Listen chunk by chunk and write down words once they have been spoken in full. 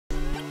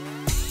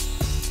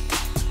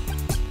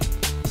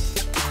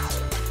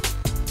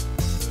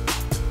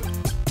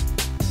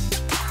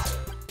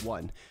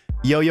1.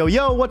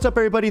 Yo, what's up,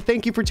 everybody?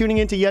 Thank you for tuning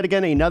in to yet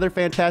again another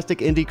fantastic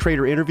indie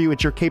creator interview.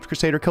 It's your Capes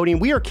Crusader Cody, and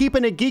we are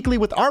keeping it geekly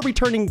with our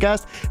returning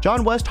guest,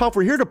 John Westhoff.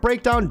 We're here to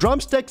break down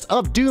Drumsticks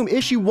of Doom,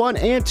 issue 1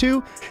 and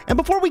 2. And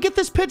before we get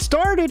this pit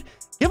started,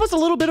 give us a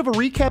little bit of a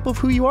recap of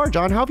who you are,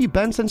 John. How have you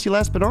been since you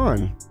last been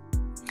on?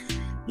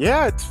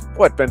 Yeah, it's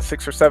been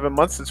 6 or 7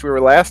 months since we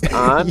were last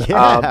on.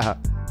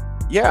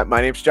 Yeah.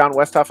 My name's John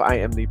Westhoff. I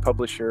am the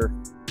publisher,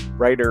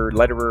 writer,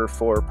 letterer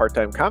for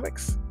Part-Time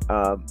Comics.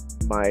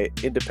 My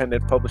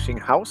independent publishing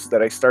house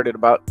that I started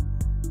about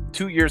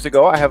 2 years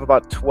ago. I have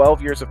about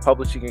 12 years of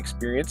publishing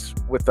experience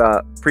with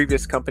a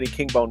previous company,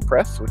 Kingbone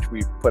Press, which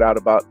we put out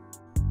about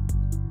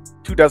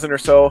 24 or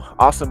so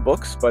awesome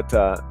books, but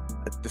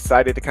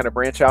decided to kind of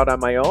branch out on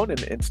my own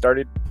and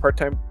started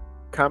Part-Time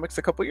Comics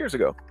a couple years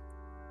ago.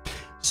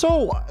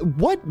 So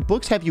what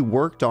books have you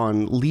worked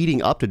on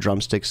leading up to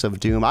Drumsticks of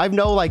Doom? I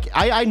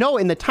know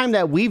in the time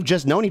that we've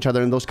just known each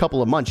other in those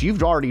couple of months,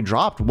 you've already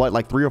dropped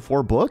like 3 or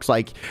 4 books.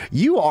 Like,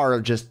 you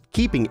are just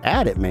keeping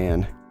at it,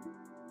 man.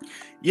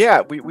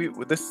 Yeah,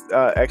 this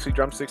actually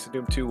Drumsticks of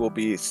Doom 2 will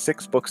be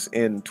 6 books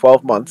in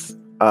 12 months,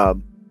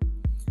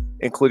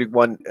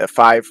 including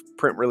 5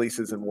 print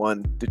releases and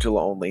 1 digital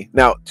only.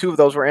 Now, 2 of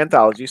those were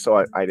anthologies,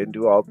 so I didn't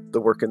do all the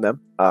work in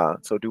them.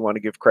 So do want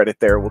to give credit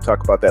there. We'll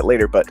talk about that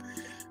later, but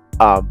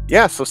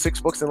yeah, so 6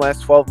 books in the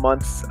last 12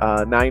 months,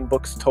 9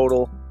 books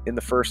total in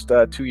the first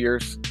 2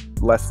 years,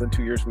 less than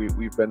 2 years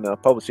we've been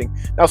publishing.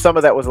 Now, some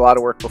of that was a lot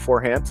of work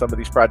beforehand. Some of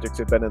these projects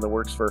have been in the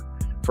works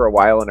for a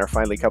while and are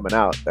finally coming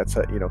out. That's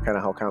kind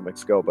of how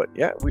comics go. But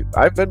yeah,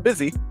 I've been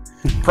busy.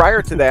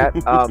 Prior to that,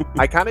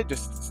 I kind of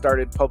just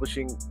started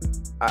publishing.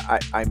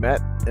 I met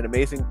an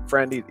amazing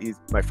friend. He's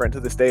my friend to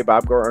this day,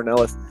 Bob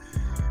Ornelas.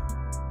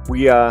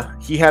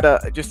 He had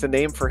just a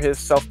name for his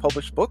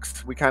self-published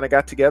books. We kind of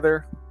got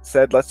together,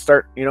 said, let's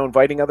start,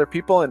 inviting other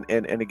people.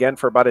 And again,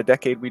 for about a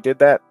decade, we did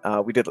that.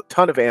 We did a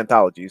ton of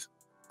anthologies,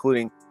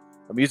 including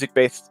a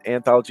music-based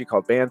anthology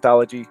called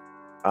Banthology.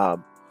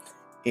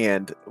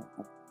 And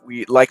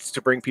we liked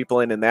to bring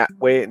people in that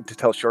way and to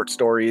tell short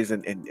stories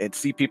and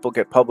see people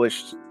get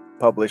published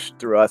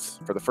through us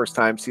for the first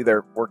time, see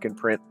their work in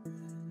print.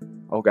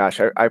 Oh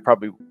gosh, I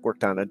probably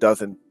worked on a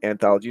dozen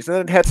anthologies, and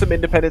then had some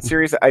independent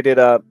series. I did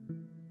a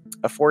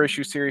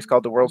 4-issue series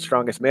called The World's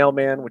Strongest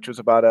Mailman, which was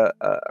about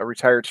a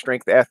retired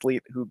strength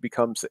athlete who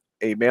becomes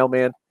a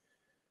mailman,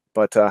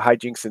 but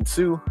hijinks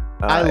ensue.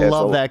 I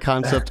love that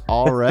concept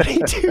already,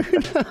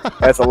 dude.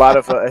 As a lot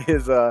of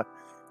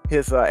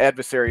his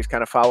adversaries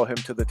kind of follow him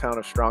to the town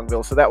of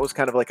Strongville. So that was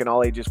kind of like an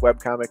all-ages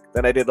webcomic.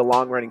 Then I did a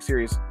long-running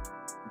series.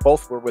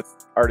 Both were with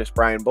artist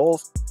Brian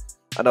Bowles.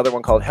 Another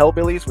one called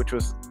Hellbillies, which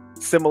was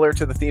similar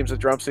to the themes of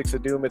Drumsticks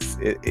of Doom.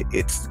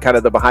 It's kind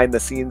of the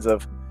behind-the-scenes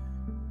of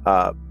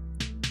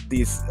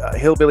these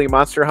hillbilly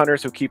monster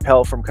hunters who keep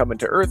hell from coming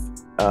to Earth.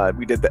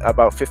 We did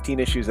about 15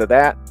 issues of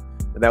that,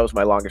 and that was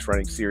my longest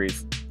running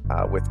series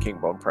with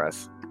Kingbone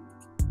Press.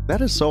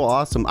 That is so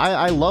awesome.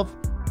 I love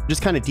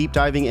just kind of deep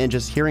diving and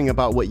just hearing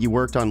about what you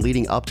worked on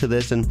leading up to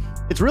this. And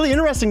it's really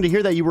interesting to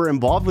hear that you were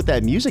involved with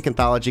that music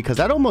anthology, because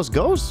that almost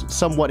goes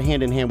somewhat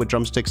hand in hand with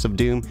Drumsticks of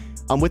Doom,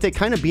 with it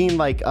kind of being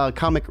like a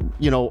comic,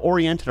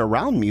 oriented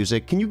around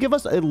music. Can you give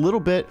us a little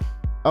bit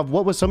of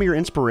what was some of your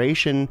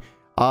inspiration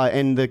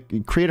and the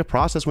creative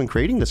process when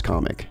creating this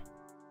comic?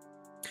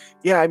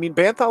 Yeah, I mean,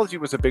 Banthology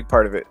was a big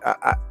part of it.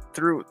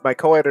 Through my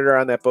co-editor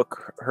on that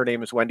book, her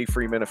name is Wendy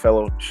Freeman, a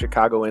fellow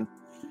Chicagoan.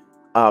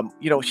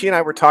 She and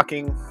I were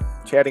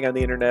chatting on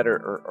the internet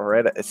or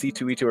at a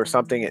C2E2 or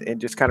something, and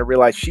just kind of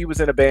realized she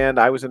was in a band.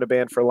 I was in a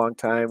band for a long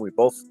time. We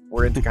both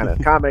were into kind of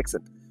comics,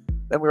 and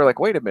then we were like,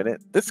 wait a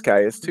minute, this guy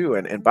is too,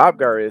 and Bob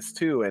Gar is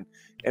too,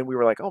 and we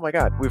were like, oh my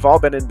God, we've all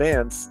been in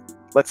bands.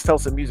 Let's tell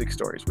some music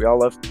stories. We all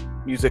love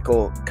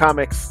musical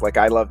comics. Like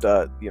I loved,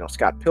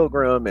 Scott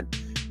Pilgrim, and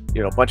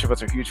a bunch of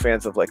us are huge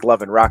fans of like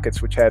Love and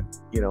Rockets, which had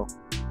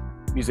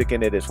music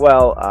in it as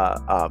well.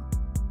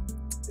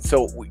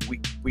 So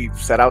we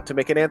set out to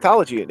make an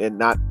anthology and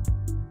not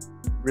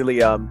really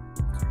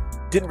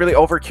didn't really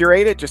over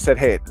curate it. Just said,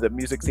 hey, the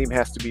music theme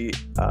has to be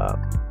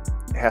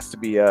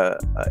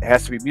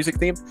music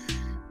themed,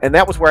 and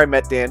that was where I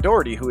met Dan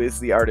Doherty, who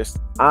is the artist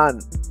on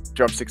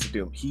Drumsticks of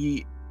Doom.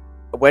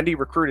 Wendy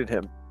recruited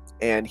him,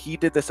 and he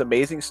did this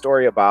amazing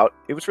story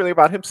it was really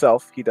about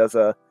himself. He does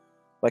a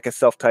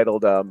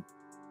self-titled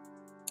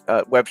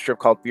web strip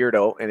called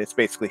Beardo, and it's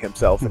basically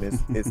himself and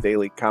his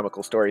daily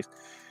comical stories.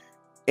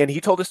 And he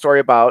told a story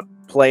about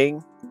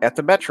playing at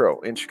the Metro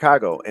in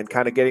Chicago and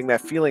kind of getting that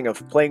feeling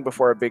of playing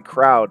before a big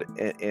crowd,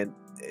 and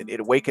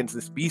it awakens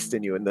this beast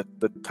in you. And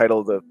the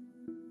title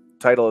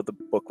of the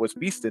book was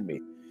Beast in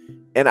Me.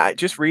 And I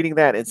just reading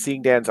that and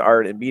seeing Dan's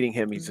art and meeting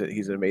him, he's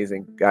an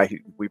amazing guy.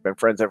 We've been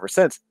friends ever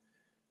since.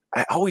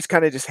 I always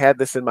kind of just had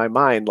this in my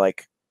mind,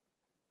 like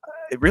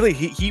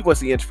he was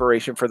the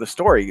inspiration for the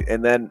story.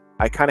 And then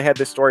I kind of had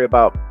this story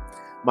about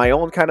my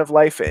own kind of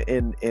life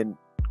in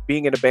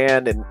being in a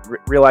band and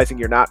realizing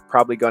you're not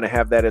probably going to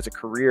have that as a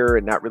career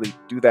and not really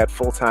do that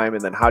full time.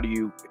 And then how do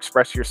you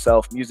express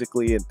yourself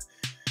musically?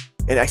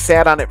 And I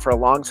sat on it for a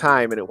long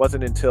time. And it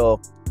wasn't until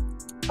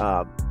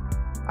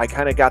I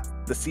kind of got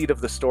the seed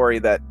of the story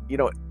that, you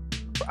know,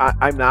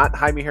 I'm not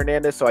Jaime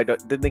Hernandez, so I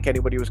didn't think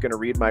anybody was going to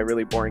read my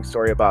really boring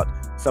story about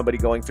somebody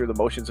going through the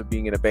motions of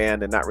being in a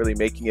band and not really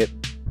making it,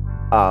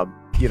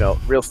 you know,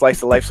 real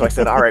slice of life. So I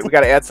said, all right, we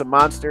got to add some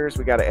monsters,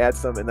 we got to add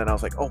some. And then I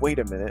was like, oh, wait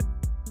a minute.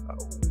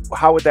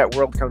 How would that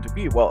world come to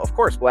be? Well, of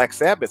course, Black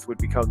Sabbath would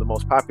become the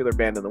most popular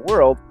band in the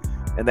world,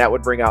 and that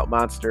would bring out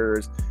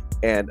monsters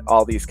and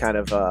all these kind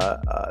of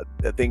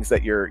things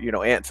that your, you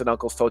know, aunts and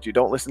uncles told you,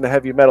 don't listen to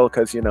heavy metal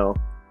because, you know,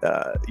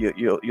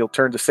 you'll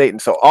turn to Satan.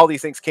 So all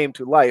these things came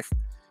to life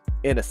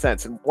in a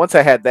sense. And once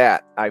I had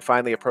that, I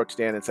finally approached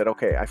Dan and said,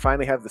 okay, I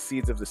finally have the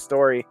seeds of the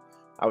story.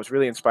 I was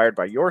really inspired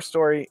by your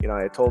story. You know,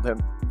 I told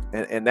him,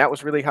 and that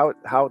was really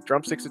how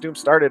Drumsticks of Doom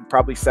started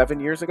probably 7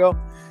 years ago.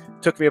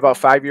 It took me about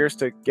 5 years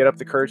to get up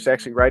the courage to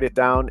actually write it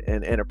down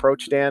and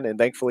approach Dan. And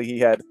thankfully he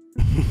had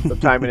some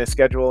time in his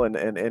schedule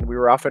and we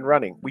were off and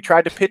running. We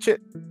tried to pitch it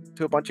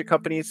to a bunch of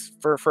companies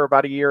for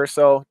about a year or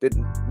so.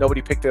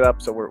 Nobody picked it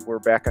up. So we're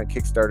back on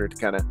Kickstarter to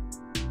kind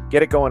of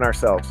get it going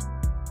ourselves.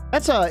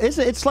 That's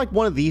it's like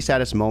one of the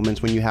saddest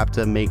moments when you have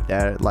to make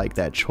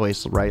that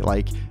choice, right?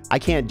 Like, I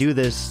can't do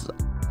this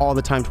all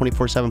the time,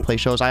 24/7 play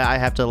shows. I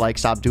have to like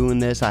stop doing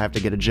this. I have to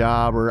get a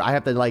job, or I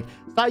have to like,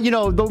 you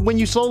know, when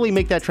you slowly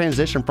make that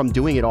transition from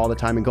doing it all the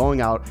time and going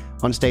out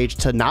on stage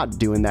to not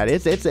doing that,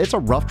 it's a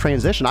rough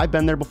transition. I've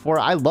been there before.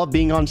 I love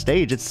being on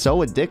stage. It's so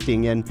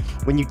addicting. And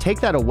when you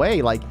take that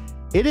away, like,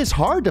 it is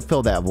hard to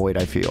fill that void,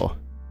 I feel.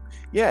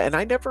 Yeah. And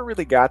I never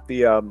really got the,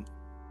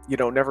 you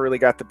know, never really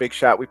got the big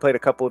shot. We played a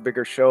couple of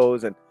bigger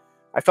shows and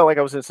I felt like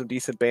I was in some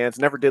decent bands.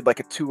 Never did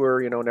like a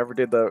tour, you know, never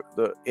did the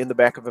in the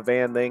back of a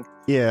van thing.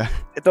 Yeah.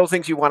 Those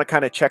things you want to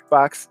kind of check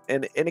box.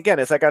 And again,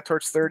 as I got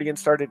towards 30 and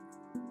started,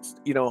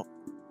 you know,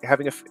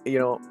 having you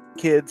know,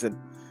 kids, and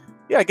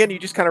yeah, again, you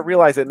just kind of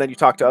realize it. And then you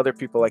talk to other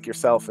people like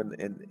yourself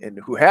and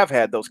who have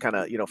had those kind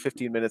of, you know,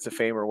 15 minutes of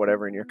fame or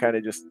whatever. And you're kind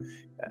of just,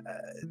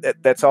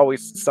 that's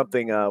always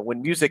something,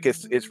 when music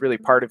is really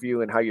part of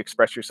you and how you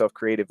express yourself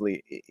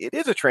creatively, it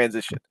is a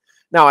transition.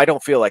 Now, I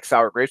don't feel like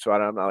sour grapes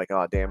about it. I'm not like,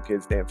 oh, damn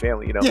kids, damn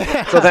family, you know?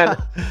 Yeah. So then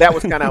that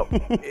was kind of,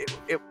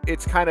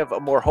 it's kind of a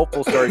more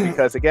hopeful story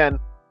because, again,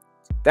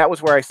 that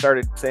was where I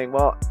started saying,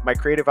 well, my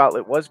creative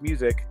outlet was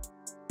music.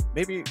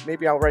 Maybe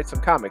I'll write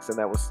some comics. And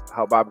that was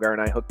how Bob Gar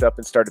and I hooked up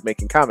and started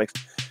making comics.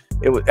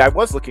 I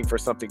was looking for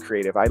something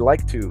creative. I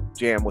like to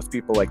jam with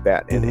people like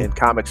that. And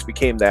comics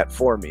became that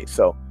for me.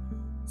 So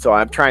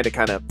I'm trying to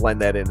kind of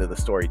blend that into the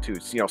story too,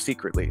 you know,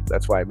 secretly.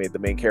 That's why I made the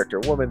main character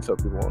a woman, so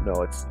people won't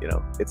know it's, you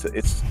know,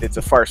 it's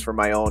a farce for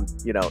my own,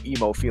 you know,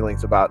 emo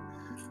feelings about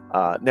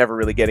never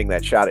really getting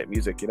that shot at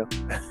music, you know.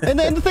 And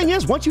then the thing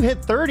is, once you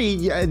hit 30,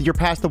 you're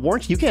past the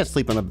warranty. You can't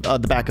sleep on the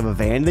back of a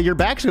van. Then your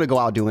back's gonna go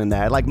out doing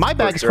that. Like, my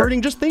back's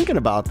hurting just thinking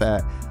about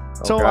that.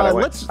 Oh, so God,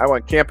 I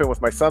went camping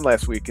with my son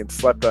last week and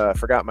slept,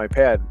 forgot my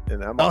pad,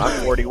 and I'm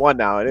 41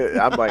 now, and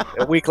I'm like,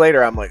 a week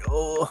later, I'm like,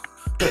 oh.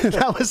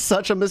 That was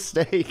such a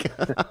mistake.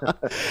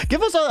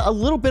 Give us a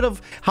little bit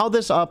of how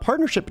this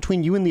partnership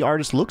between you and the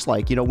artist looks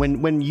like. You know,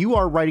 when you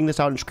are writing this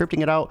out and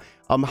scripting it out,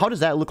 how does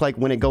that look like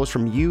when it goes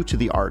from you to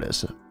the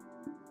artist?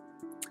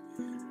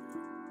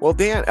 Well,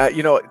 Dan,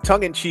 you know,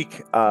 tongue in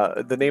cheek,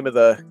 the name of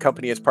the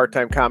company is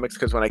Part-Time Comics,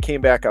 because when I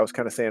came back, I was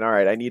kind of saying, all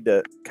right, I need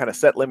to kind of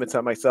set limits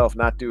on myself,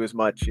 not do as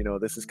much. You know,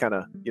 this is kind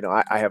of, you know,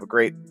 I have a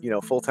great, you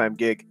know, full-time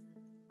gig,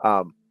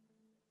 you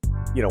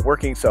know,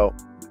 working. So,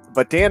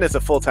 but Dan is a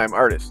full-time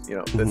artist, you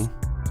know, this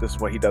is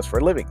what he does for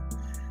a living.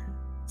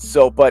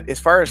 So, but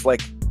as far as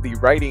like the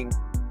writing,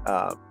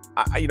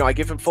 you know, I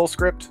give him full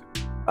script.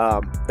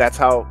 That's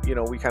how, you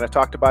know, we kind of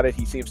talked about it.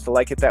 He seems to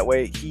like it that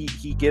way.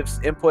 He gives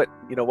input,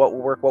 you know, what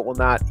will work, what will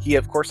not. He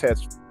of course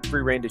has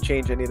free reign to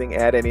change anything,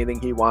 add anything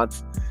he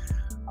wants.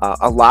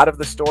 A lot of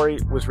the story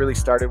was really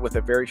started with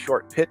a very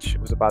short pitch.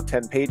 It was about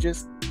 10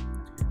 pages.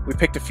 We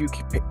picked a few,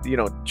 you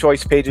know,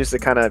 choice pages to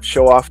kind of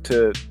show off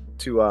to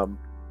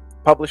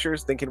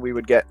publishers, thinking we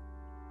would get,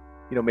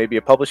 you know, maybe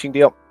a publishing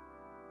deal.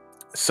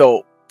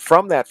 So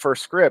from that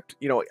first script,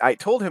 you know, I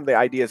told him the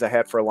ideas I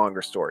had for a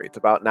longer story. It's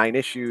about 9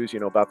 issues, you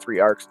know, about 3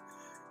 arcs.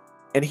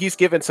 And he's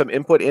given some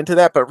input into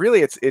that, but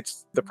really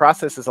it's the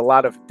process is a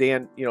lot of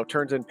Dan, you know,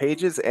 turns in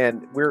pages,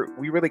 and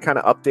we really kind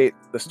of update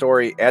the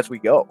story as we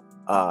go.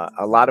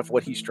 A lot of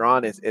what he's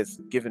drawn is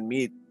given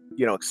me,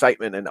 you know,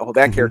 excitement, and oh,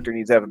 that character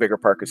needs to have a bigger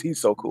part because he's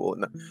so cool,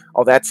 and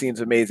oh, that scene's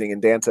amazing.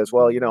 And Dan says,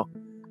 well, you know,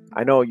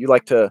 I know you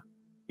like to,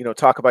 you know,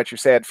 talk about your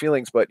sad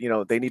feelings, but you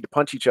know, they need to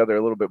punch each other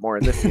a little bit more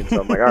in this scene.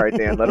 So I'm like, all right,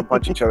 Dan, let them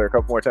punch each other a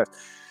couple more times.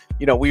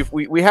 You know,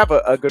 we have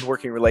a good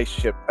working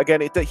relationship.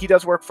 Again, he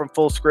does work from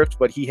full script,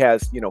 but he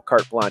has, you know,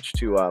 carte blanche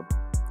to,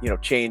 you know,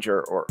 change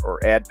or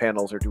add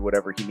panels or do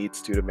whatever he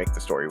needs to make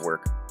the story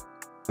work.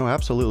 Oh,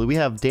 absolutely. We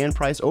have Dan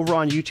Price over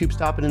on YouTube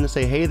stopping in to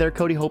say, hey there,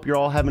 Cody. Hope you're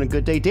all having a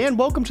good day. Dan,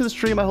 welcome to the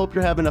stream. I hope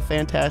you're having a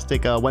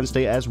fantastic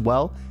Wednesday as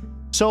well.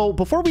 So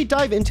before we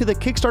dive into the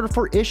Kickstarter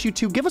for issue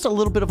 2, give us a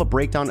little bit of a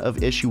breakdown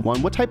of issue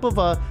 1. What type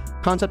of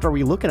concept are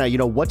we looking at? You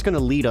know, what's going to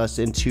lead us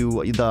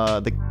into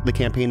the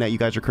campaign that you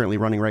guys are currently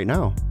running right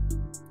now?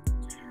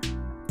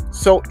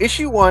 So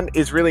issue 1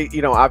 is really,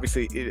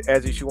 obviously,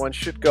 as issue 1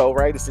 should go,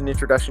 right? It's an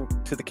introduction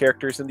to the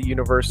characters in the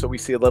universe. So we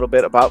see a little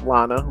bit about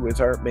Lana, who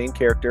is our main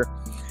character.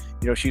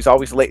 She's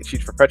always late.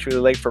 She's perpetually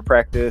late for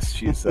practice.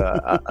 She's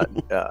a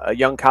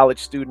young college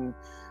student.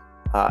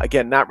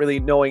 Again, not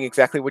really knowing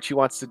exactly what she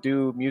wants to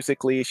do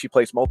musically. She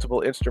plays multiple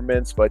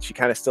instruments, but she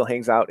kind of still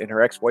hangs out in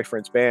her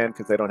ex-boyfriend's band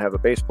because they don't have a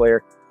bass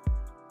player.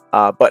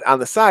 But on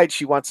the side,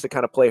 she wants to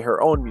kind of play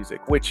her own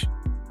music, which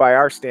by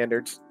our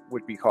standards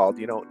would be called,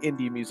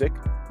 indie music.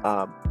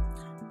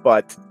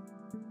 But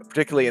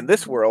particularly in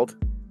this world,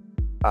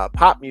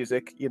 pop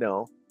music,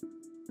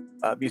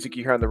 music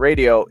you hear on the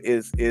radio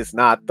is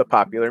not the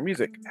popular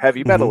music.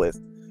 Heavy metal is,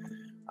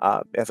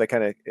 as I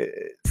kind of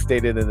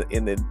stated in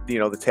the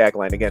the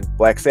tagline. Again,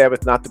 Black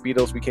Sabbath, not the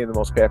Beatles, became the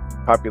most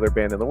popular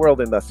band in the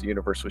world, and thus the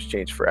universe was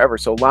changed forever.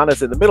 So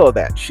Lana's in the middle of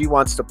that. She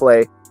wants to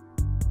play.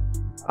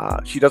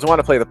 She doesn't want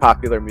to play the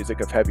popular music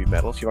of heavy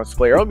metal. She wants to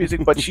play her own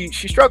music, but she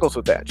struggles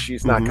with that.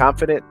 She's not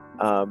confident.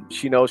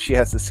 She knows she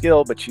has the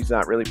skill, but she's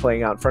not really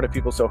playing out in front of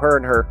people. So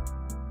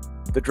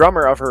the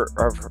drummer of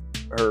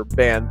her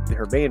band,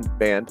 her main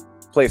band,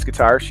 plays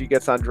guitar. She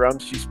gets on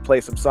drums. She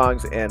plays some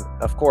songs, and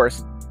of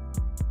course,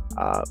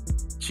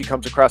 she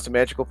comes across a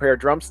magical pair of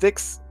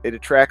drumsticks. It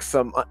attracts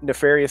some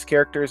nefarious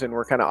characters, and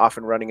we're kind of off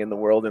and running in the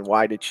world. And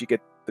why did she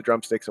get the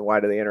drumsticks, and why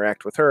do they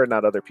interact with her and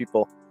not other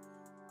people?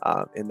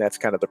 And that's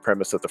kind of the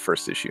premise of the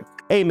first issue.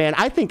 Hey, man,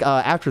 I think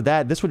after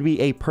that, this would be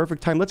a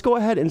perfect time. Let's go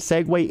ahead and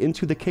segue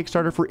into the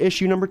Kickstarter for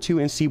issue number 2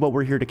 and see what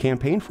we're here to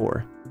campaign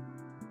for.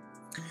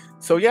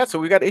 So, yeah, so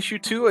we got issue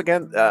 2.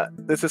 Again,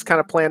 this is kind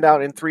of planned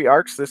out in 3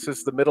 arcs. This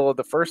is the middle of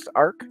the first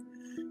arc.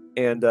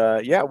 And,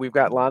 yeah, we've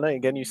got Lana.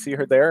 Again, you see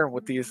her there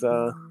with these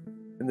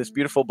in this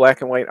beautiful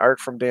black and white art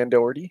from Dan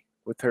Doherty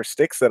with her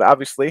sticks that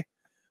obviously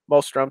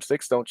most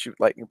drumsticks don't shoot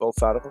lightning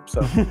bolts out of them.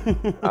 So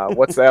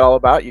what's that all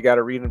about? You got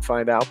to read and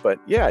find out. But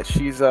yeah,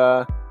 she's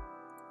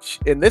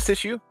in this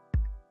issue,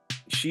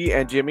 she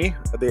and Jimmy,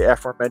 the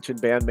aforementioned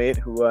bandmate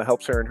who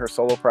helps her in her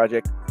solo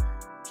project,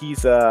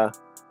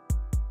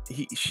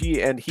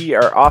 she and he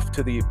are off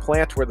to the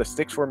plant where the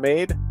sticks were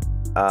made,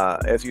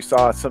 as you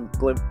saw some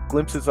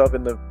glimpses of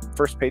in the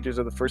first pages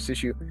of the first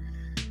issue.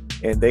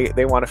 And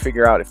they want to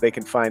figure out if they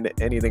can find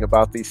anything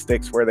about these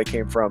sticks, where they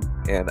came from.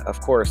 And of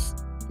course,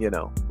 we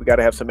got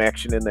to have some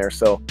action in there.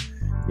 So,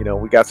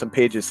 we got some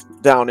pages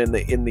down in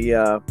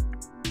the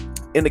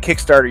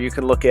Kickstarter you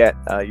can look at.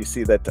 You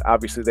see that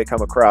obviously they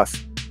come across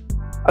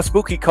a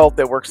spooky cult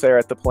that works there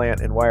at the plant,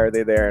 and why are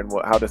they there, and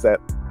how does that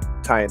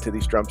tie into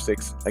these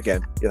drumsticks?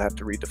 Again, you'll have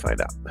to read to find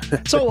out.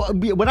 So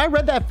when I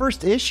read that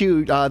first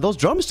issue, those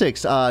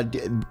drumsticks, I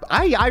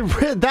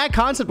read that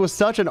concept was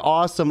such an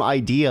awesome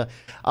idea.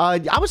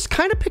 I was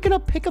kind of picking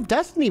up Pick of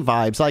Destiny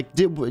vibes. Like,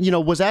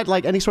 was that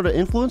like any sort of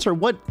influence, or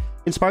what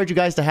inspired you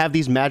guys to have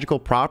these magical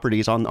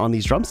properties on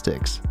these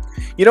drumsticks?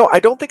 I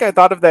don't think I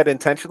thought of that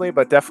intentionally,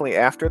 but definitely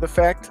after the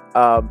fact.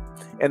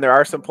 And there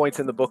are some points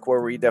in the book where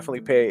we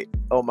definitely pay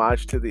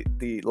homage to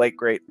the late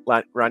great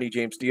Ronnie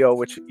James Dio,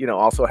 which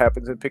also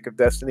happens in Pick of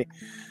Destiny.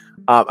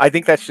 I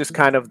think that's just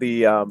kind of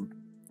the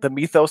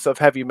mythos of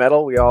heavy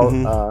metal. We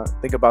all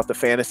think about the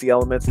fantasy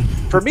elements.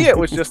 For me, it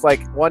was just like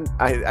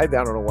I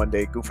don't know, one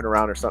day goofing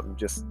around or something.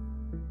 Just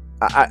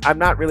I'm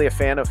not really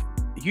a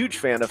huge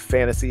fan of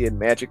fantasy and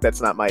magic. That's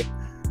not my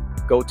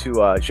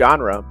go-to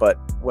genre. But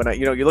when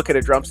you look at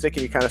a drumstick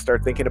and you kind of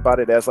start thinking about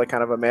it as like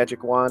kind of a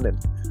magic wand, and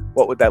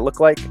what would that look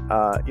like?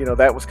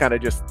 That was kind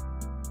of just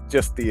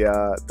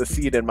the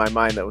seed in my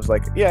mind that was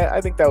like, yeah,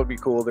 I think that would be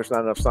cool. There's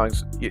not enough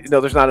songs,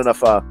 there's not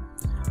enough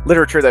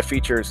literature that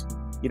features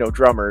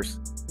drummers,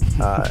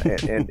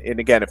 and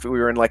again, if we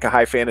were in like a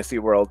high fantasy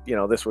world,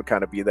 this would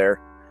kind of be their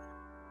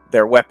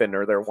weapon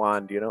or their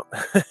wand,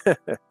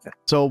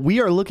 So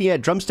we are looking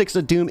at Drumsticks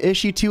of Doom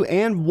issue 2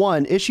 and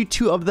 1. Issue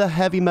 2 of the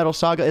Heavy Metal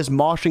Saga is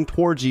moshing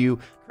towards you,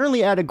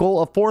 currently at a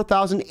goal of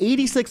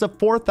 4,086 of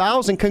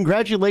 4,000.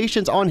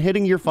 Congratulations on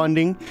hitting your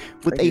funding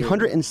with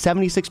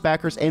 176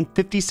 backers and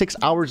 56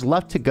 hours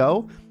left to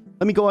go.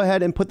 Let me go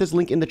ahead and put this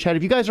link in the chat.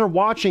 If you guys are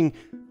watching,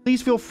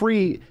 please feel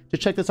free to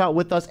check this out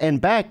with us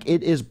and back.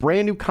 It is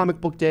brand new comic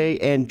book day,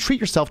 and treat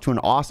yourself to an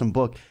awesome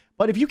book.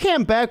 But if you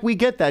can't back, we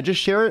get that.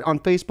 Just share it on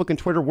Facebook and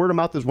Twitter. Word of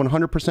mouth is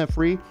 100%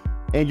 free.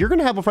 And you're going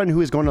to have a friend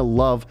who is going to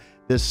love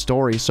this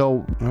story.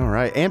 So, all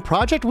right. And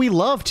Project We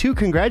Love, too.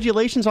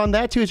 Congratulations on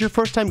that, too. Is your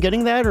first time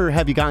getting that, or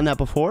have you gotten that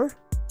before?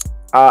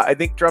 I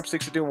think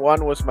Drumsticks of Doom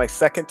 1 was my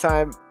second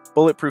time.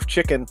 Bulletproof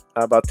Chicken,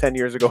 about 10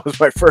 years ago, was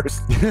my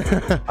first.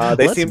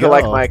 They seem to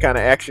like my kind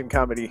of action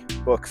comedy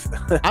books.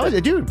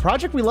 Dude,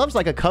 Project We Love's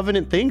like a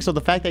Covenant thing. So the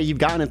fact that you've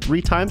gotten it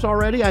 3 times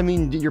already, I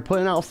mean, you're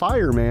putting out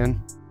fire,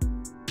 man.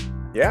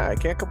 Yeah, I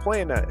can't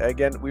complain.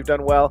 Again, we've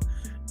done well.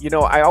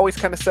 I always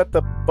kind of set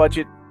the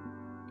budget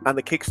on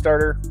the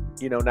Kickstarter,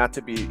 not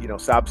to be,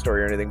 sob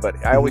story or anything, but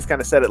I always kind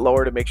of set it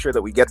lower to make sure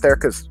that we get there,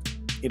 because,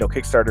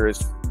 Kickstarter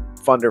is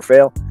fund or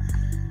fail.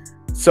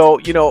 So,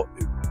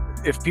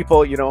 if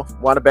people,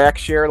 want to back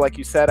share, like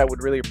you said, I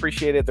would really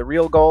appreciate it. The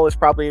real goal is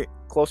probably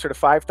closer to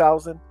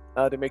 5,000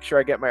 to make sure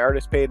I get my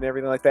artist paid and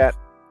everything like that.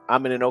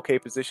 I'm in an okay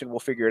position. We'll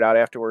figure it out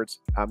afterwards.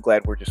 I'm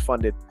glad we're just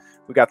funded.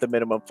 We got the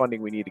minimum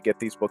funding we need to get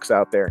these books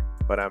out there,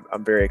 but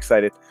I'm very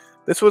excited.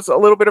 This was a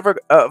little bit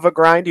of a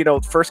grind. You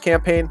know, first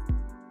campaign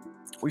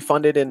we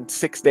funded in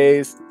 6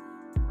 days.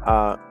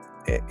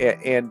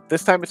 And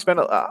this time it's been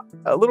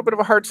a little bit of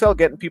a hard sell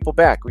getting people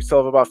back. We still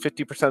have about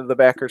 50% of the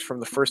backers from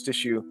the first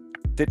issue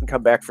didn't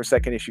come back for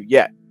second issue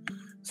yet.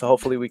 So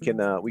hopefully we can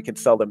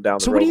sell them down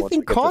the road. So what do you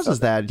think causes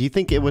that? Do you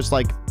think it was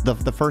like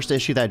the first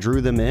issue that drew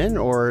them in,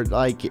 or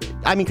like,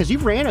 I mean, because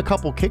you've ran a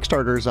couple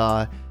Kickstarters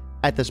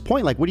at this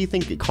point, like what do you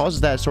think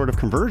causes that sort of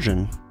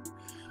conversion?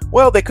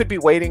 Well, they could be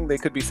waiting. They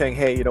could be saying,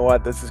 hey, you know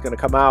what, this is going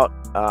to come out.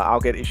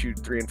 I'll get issue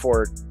 3 and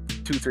 4,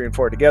 2, 3, and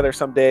 4 together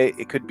someday.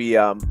 It could be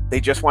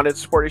they just wanted to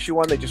support issue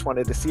 1. They just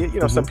wanted to see it.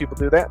 You know, some people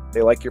do that.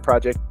 They like your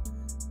project.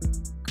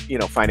 You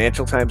know,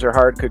 financial times are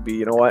hard. Could be,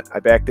 you know what, I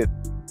backed it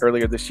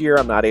earlier this year.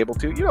 I'm not able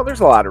to. You know, there's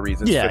a lot of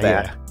reasons for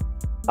that.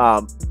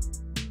 Yeah.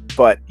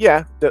 But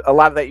yeah, a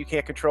lot of that you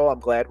can't control. I'm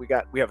glad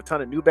we have a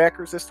ton of new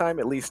backers this time.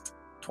 At least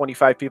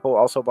 25 people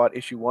also bought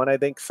issue 1, I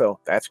think. So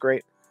that's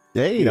great.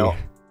 Hey. You know,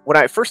 when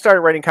I first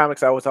started writing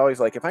comics, I was always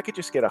like, if I could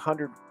just get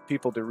 100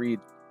 people to read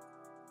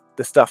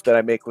the stuff that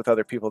I make with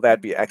other people,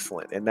 that'd be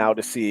excellent. And now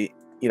to see,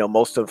 you know,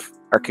 most of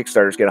our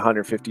Kickstarters get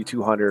 150,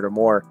 200 or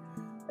more,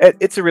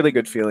 it's a really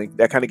good feeling.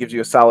 That kind of gives you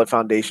a solid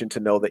foundation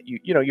to know that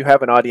you know you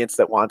have an audience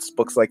that wants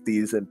books like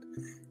these, and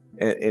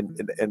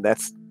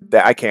that's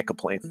that. I can't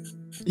complain.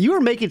 You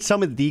are making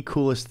some of the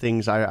coolest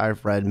things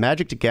I've read.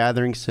 Magic the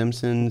Gathering,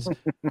 Simpsons,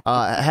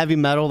 heavy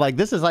metal. Like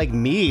this is like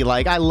me.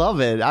 Like I love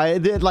it.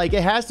 Like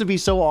it has to be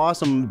so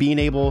awesome being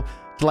able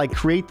to like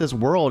create this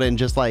world and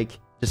just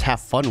have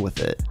fun with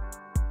it.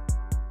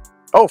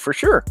 Oh, for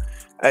sure.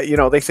 You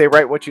know, they say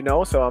write what you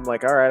know, so I'm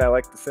like, all right, I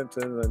like The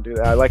Simpsons and do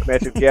that. I like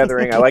Magic the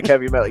Gathering. I like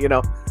heavy metal. You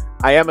know,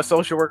 I am a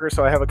social worker,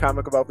 so I have a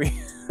comic about me.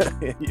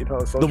 You know,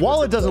 the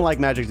wallet doesn't like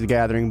Magic the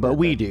Gathering, but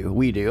we do.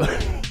 We do.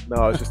 No,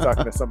 I was just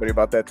talking to somebody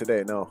about that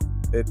today. No,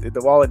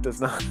 the wallet does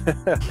not.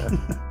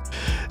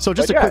 So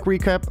just a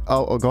quick recap.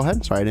 Oh, go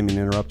ahead. Sorry, I didn't mean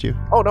to interrupt you.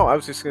 Oh no, I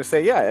was just gonna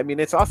say, yeah. I mean,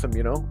 it's awesome.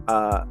 You know,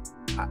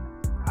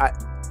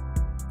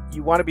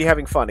 you want to be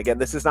having fun. Again,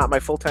 this is not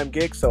my full-time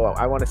gig, so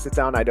I want to sit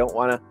down. I don't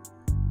want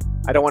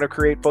to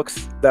create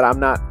books that I'm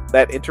not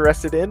that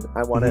interested in.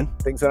 I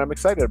want things that I'm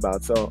excited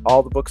about. So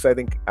all the books I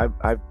think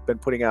I've been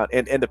putting out,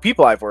 and the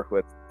people I've worked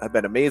with have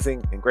been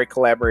amazing and great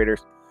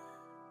collaborators.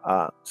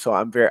 So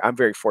I'm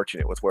very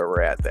fortunate with where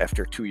we're at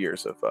after 2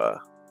 years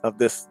of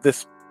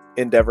this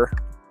endeavor.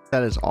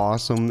 That is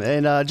awesome.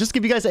 And just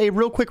give you guys a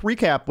real quick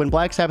recap. When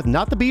Black Sabbath,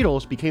 not the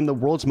Beatles, became the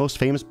world's most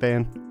famous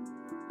band,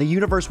 the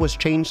universe was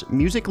changed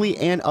musically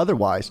and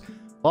otherwise.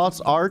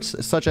 Lost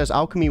arts such as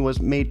alchemy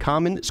was made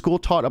common. School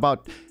taught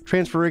about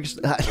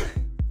transfiguration.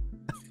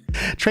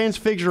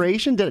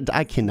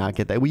 I cannot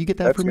get that. Will you get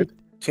that That's for good. me?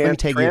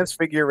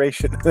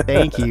 Transfiguration.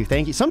 Thank you.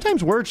 Thank you.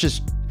 Sometimes words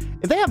just,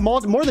 if they have more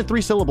than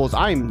 3 syllables,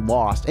 I'm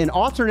lost. In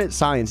alternate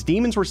science,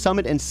 demons were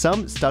summoned and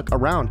some stuck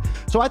around.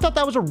 So I thought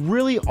that was a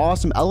really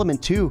awesome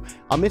element too.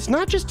 It's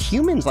not just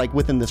humans like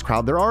within this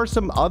crowd. There are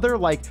some other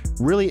like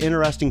really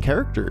interesting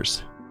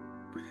characters.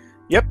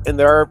 Yep, and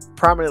there are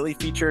prominently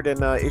featured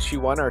in issue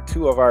 1 are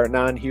 2 of our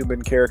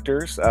non-human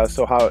characters.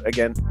 So how,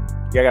 again,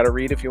 you got to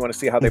read if you want to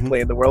see how they play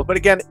in the world. But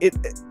again,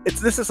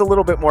 this is a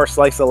little bit more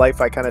slice of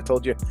life. I kind of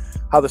told you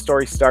how the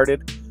story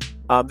started.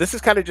 This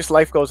is kind of just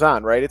life goes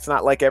on, right? It's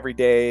not like every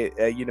day,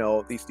 you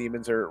know, these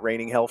demons are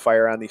raining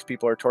hellfire on these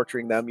people, are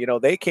torturing them. You know,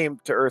 they came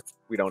to Earth.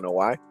 We don't know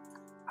why,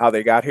 how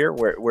they got here,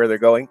 where they're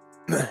going.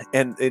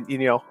 and you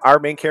know, our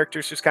main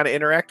characters just kind of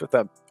interact with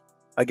them.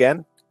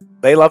 Again,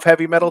 they love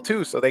heavy metal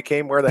too, so they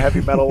came where the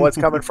heavy metal was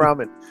coming from.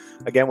 And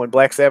again, when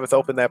Black Sabbath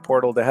opened that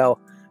portal to hell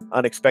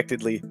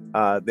unexpectedly,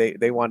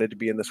 they wanted to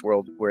be in this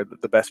world where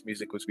the best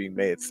music was being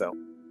made. So,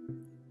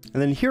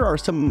 and then here are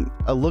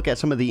a look at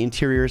some of the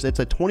interiors. It's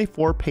a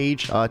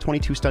 24-page,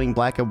 22 stunning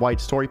black and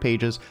white story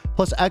pages,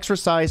 plus extra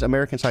size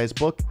American size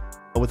book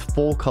with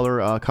full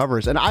color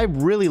covers. And I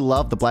really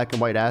love the black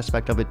and white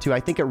aspect of it too. I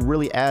think it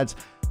really adds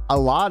a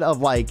lot of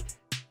like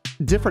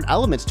different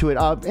elements to it.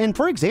 And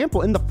for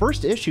example, in the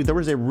first issue, there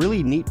was a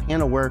really neat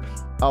panel where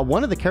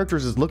one of the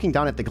characters is looking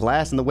down at the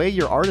glass, and the way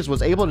your artist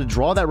was able to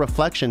draw that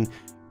reflection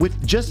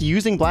with just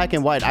using black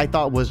and white, I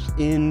thought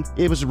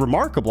it was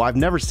remarkable. I've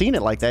never seen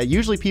it like that.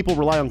 Usually people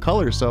rely on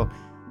colors, so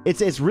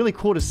it's really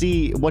cool to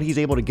see what he's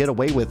able to get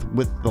away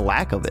with the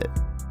lack of it.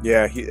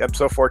 Yeah, I'm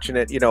so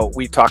fortunate. You know,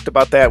 we talked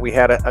about that. We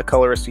had a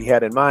colorist he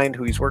had in mind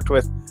who he's worked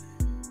with.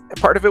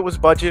 Part of it was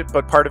budget,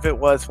 but part of it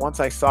was once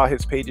I saw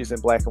his pages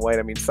in black and white.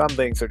 I mean, some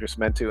things are just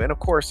meant to. And of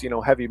course, you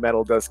know, heavy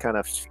metal does kind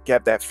of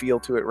get that feel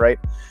to it, right?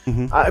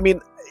 I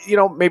mean, you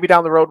know, maybe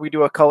down the road we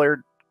do a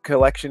colored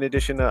collection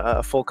edition,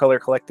 a full color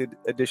collected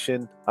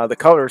edition. The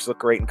colors look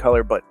great in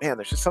color, but man,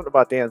 there's just something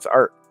about Dan's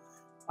art.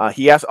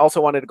 He also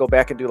wanted to go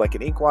back and do like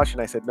an ink wash,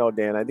 and I said, no,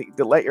 Dan, I think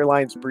to let your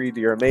lines breathe.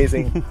 You're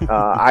amazing.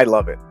 I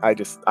love it.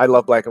 I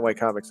love black and white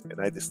comics,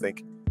 and I just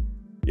think,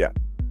 yeah,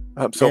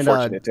 I'm so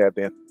fortunate to have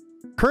Dan.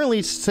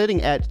 Currently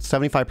sitting at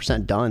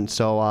 75% done,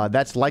 so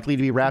that's likely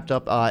to be wrapped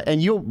up.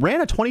 And you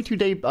ran a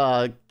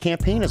 22-day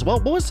campaign as well.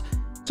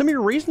 some of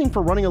your reasoning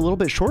for running a little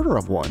bit shorter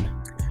of one.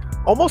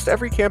 Almost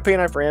every campaign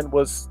I've ran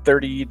was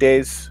 30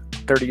 days,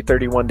 30,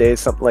 31 days,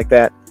 something like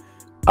that.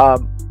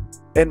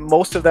 And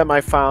most of them I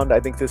found, I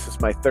think this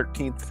is my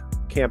 13th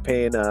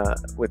campaign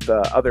with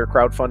other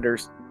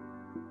crowdfunders.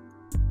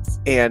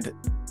 And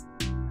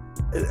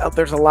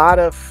there's a lot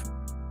of,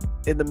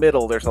 in the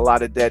middle, there's a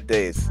lot of dead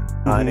days,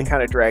 and it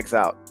kind of drags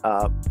out.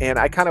 And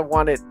I kind of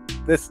wanted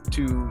this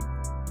to,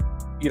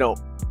 you know,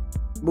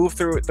 move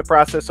through the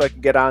process so I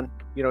can get on,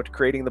 you know, to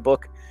creating the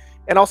book.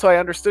 And also I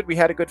understood we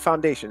had a good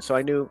foundation. So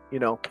I knew, you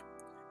know,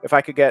 if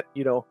I could get,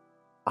 you know,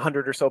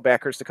 100 or so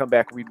backers to come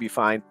back, we'd be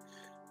fine.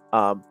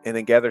 And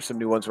then gather some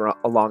new ones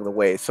along the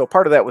way. So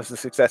part of that was the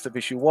success of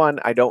issue 1.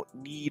 I don't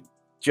need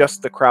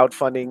just the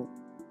crowdfunding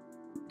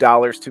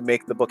dollars to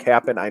make the book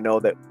happen. I know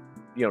that,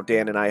 you know,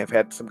 Dan and I have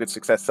had some good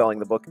success selling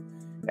the book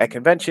at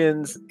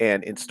conventions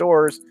and in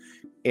stores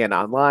and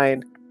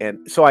online.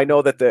 And so I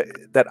know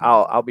that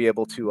I'll be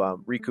able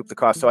to recoup the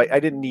cost. So I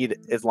didn't need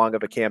as long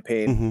of a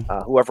campaign.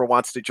 Whoever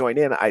wants to join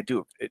in, I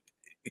do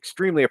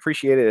extremely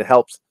appreciate it. It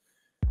helps,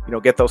 you know,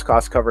 get those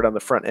costs covered on the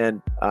front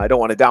end. I don't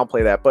want to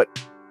downplay that, but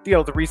you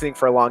know, the reasoning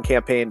for a long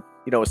campaign,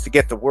 you know, is to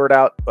get the word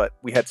out. But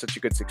we had such a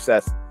good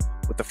success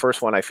with the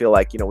first one. I feel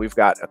like, you know, we've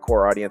got a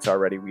core audience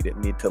already. We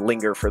didn't need to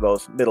linger for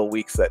those middle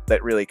weeks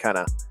that really kind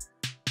of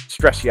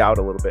stress you out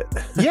a little bit.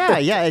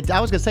 Yeah.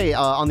 I was gonna say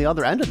on the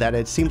other end of that,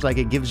 it seems like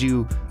it gives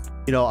you,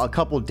 you know, a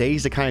couple of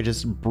days to kind of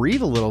just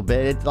breathe a little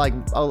bit. It's like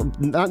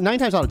 9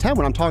 times out of 10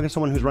 when I'm talking to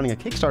someone who's running a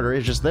Kickstarter,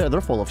 it's just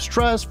they're full of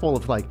stress, full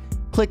of like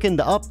clicking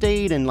to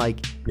update, and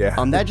like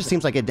that just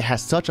seems like it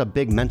has such a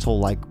big mental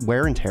like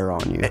wear and tear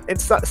on you. And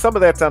some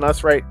of that's on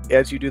us, right?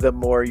 As you do them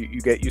more,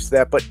 you get used to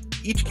that. But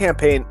each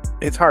campaign,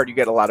 it's hard. You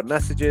get a lot of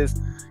messages,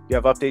 you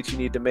have updates you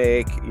need to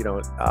make, you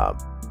know,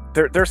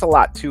 there's a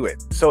lot to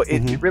it. So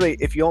it really,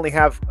 if you only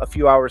have a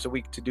few hours a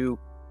week to do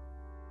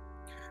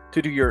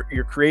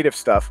your creative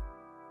stuff,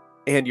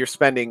 and you're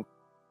spending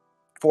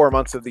 4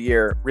 months of the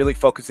year really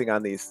focusing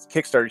on these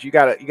Kickstarters, you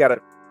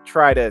gotta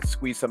try to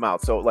squeeze some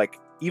out. So like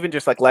even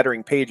just like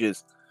lettering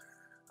pages,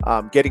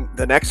 getting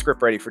the next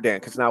script ready for Dan,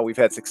 because now we've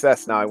had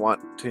success. Now I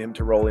want him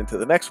to roll into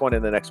the next one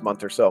in the next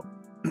month or so.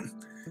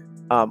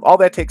 All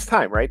that takes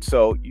time, right?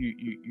 So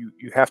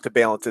you have to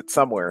balance it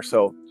somewhere.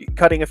 So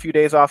cutting a few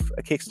days off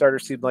a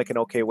Kickstarter seemed like an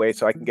okay way,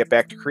 so I can get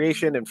back to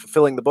creation and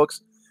fulfilling the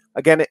books.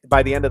 Again,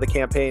 by the end of the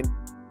campaign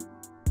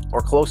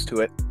or close to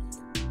it,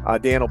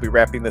 Dan will be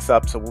wrapping this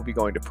up, so we'll be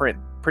going to print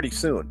pretty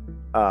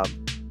soon.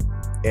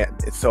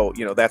 And so,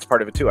 you know, that's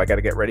part of it too. I got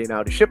to get ready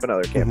now to ship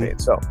another campaign.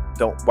 So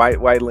why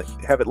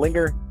have it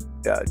linger?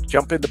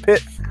 Jump in the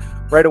pit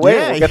right away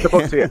and we'll get the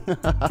book to you.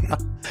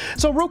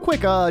 So real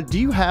quick, do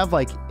you have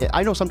like,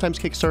 I know sometimes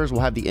Kickstarters will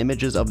have the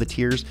images of the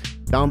tiers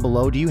down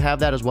below. Do you have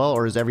that as well,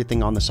 or is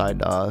everything on the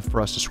side for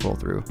us to scroll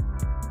through?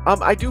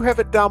 I do have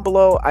it down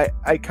below.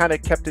 I kind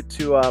of kept it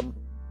to,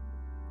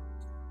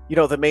 you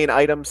know, the main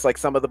items. Like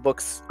some of the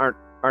books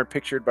aren't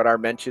pictured but are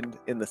mentioned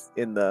in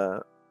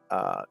the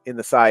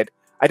side.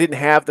 I didn't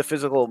have the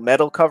physical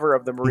metal cover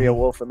of the Maria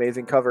Wolf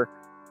amazing cover.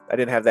 I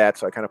didn't have that,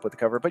 so I kind of put the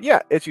cover. But yeah,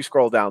 as you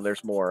scroll down,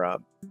 there's more. All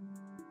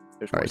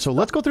right, so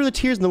let's go through the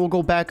tiers, and then we'll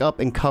go back up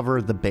and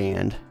cover the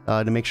band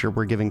to make sure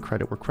we're giving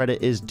credit where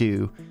credit is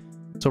due.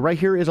 So right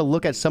here is a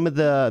look at some of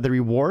the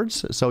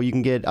rewards. So you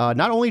can get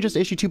not only just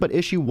issue 2, but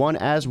issue 1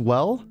 as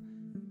well.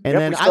 And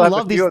then I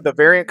love these. The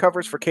variant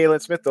covers for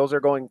Kaylin Smith. Those are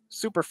going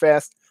super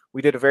fast.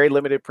 We did a very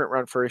limited print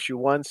run for issue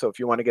 1, so if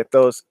you want to get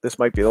those, this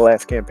might be the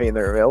last campaign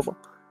they're available.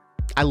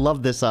 I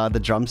love this, the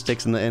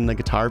drumsticks and the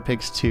guitar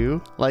picks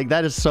too. Like,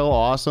 that is so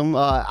awesome.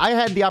 I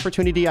had the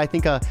opportunity, I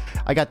think I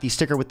got the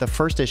sticker with the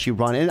first issue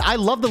run, and I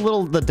love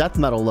the death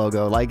metal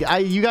logo. Like,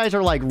 you guys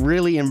are like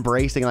really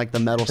embracing like the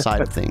metal side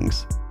of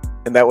things.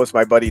 And that was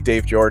my buddy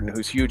Dave Jordan,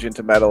 who's huge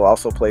into metal,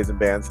 also plays in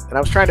bands. And I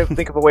was trying to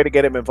think of a way to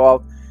get him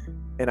involved.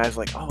 And I was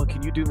like, oh,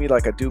 can you do me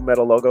like a doom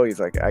metal logo? He's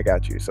like, I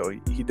got you. So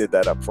he did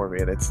that up for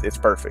me, and it's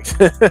perfect.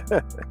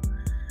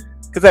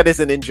 Because that is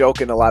an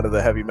in-joke in a lot of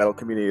the heavy metal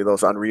community,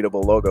 those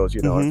unreadable logos,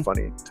 you know, are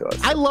funny to us.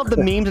 I love the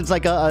memes. It's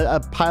like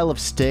a pile of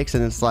sticks,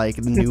 and it's like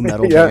the new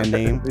metal band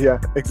name. Yeah,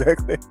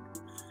 exactly.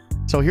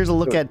 So here's a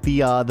look at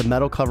the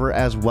metal cover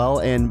as well,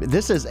 and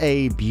this is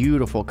a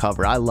beautiful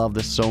cover. I love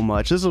this so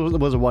much. This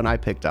was one I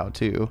picked out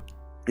too.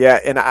 Yeah,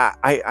 and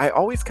I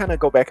always kind of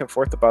go back and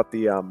forth about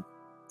the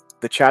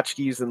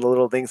tchotchkes and the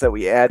little things that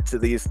we add to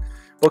these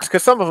books,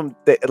 because some of them,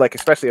 like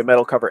especially a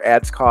metal cover,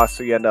 adds cost,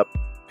 so you end up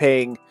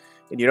paying,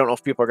 and you don't know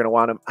if people are going to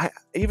want them.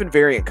 Even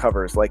variant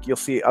covers, like you'll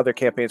see other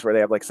campaigns where they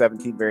have like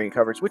 17 variant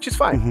covers, which is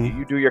fine.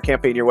 You do your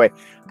campaign your way.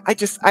 I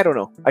don't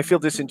know. I feel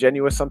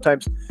disingenuous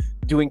sometimes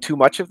doing too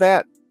much of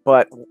that.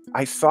 But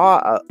I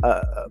saw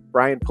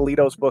Brian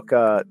Polito's book,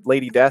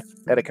 Lady Death,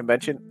 at a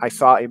convention. I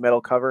saw a metal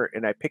cover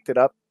and I picked it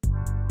up.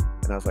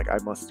 And I was like, I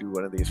must do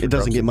one of these. It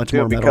doesn't get much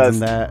more metal than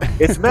that.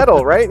 It's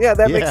metal, right? Yeah,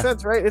 that makes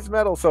sense, right? It's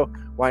metal, so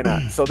why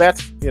not? So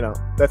that's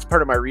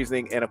part of my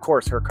reasoning. And of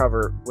course, her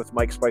cover with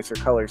Mike Spicer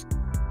colors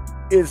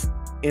is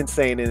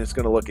insane, and it's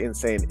going to look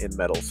insane in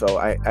metal. So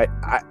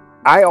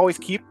I always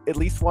keep at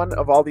least one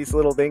of all these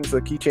little things,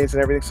 the keychains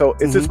and everything. So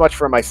it's as much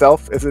for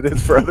myself as it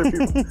is for other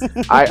people.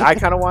 I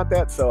kind of want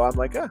that, so I'm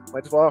like,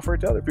 might as well offer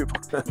it to other people.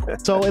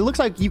 So it looks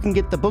like you can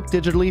get the book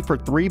digitally for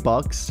 $3,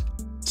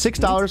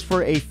 $6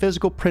 for a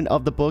physical print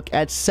of the book.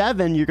 At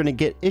 $7, you're going to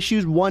get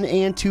issues 1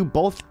 and 2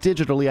 both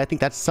digitally. I think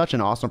that's such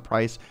an awesome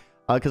price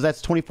because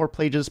that's 24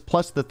 pages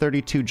plus the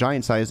 32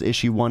 giant size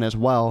issue 1 as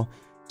well.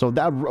 So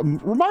that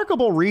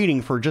remarkable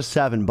reading for just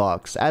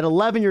 $7. At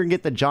 11, you're gonna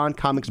get the John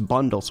Comics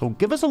bundle. So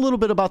give us a little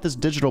bit about this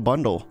digital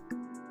bundle.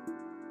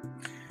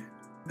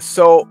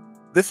 So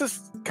this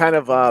is kind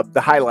of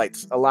the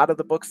highlights. A lot of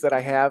the books that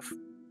I have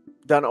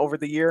done over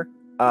the year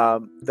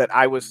that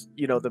I was,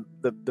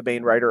 the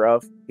main writer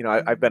of.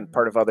 I've been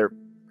part of other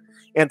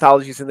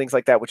anthologies and things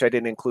like that, which I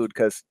didn't include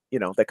because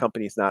the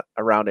company's not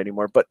around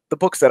anymore. But the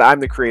books that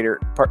I'm the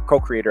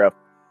co-creator of: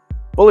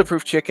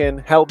 Bulletproof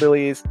Chicken,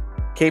 Hellbillies,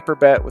 Caper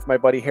Bet with my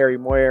buddy Harry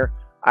Moyer.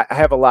 I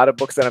have a lot of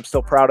books that I'm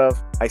still proud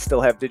of. I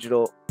still have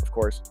digital, of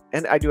course,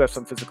 and I do have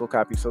some physical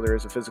copies, so there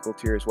is a physical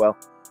tier as well.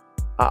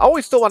 I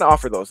always still want to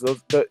offer those.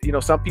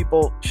 Some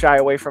people shy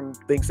away from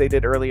things they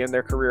did early in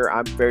their career.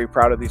 I'm very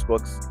proud of these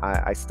books.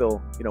 I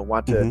still,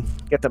 want to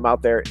get them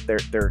out there.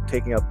 They're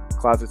taking up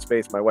closet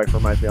space. My wife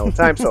reminds me all the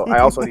time, so I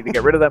also need to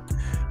get rid of them.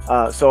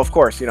 So of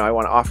course, I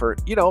want to offer,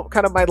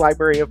 kind of my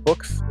library of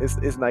books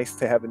is nice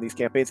to have in these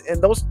campaigns,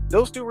 and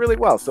those do really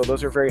well. So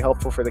those are very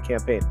helpful for the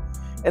campaign,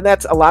 and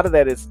that's a lot of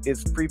that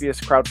is previous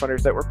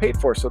crowdfunders that were paid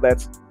for. So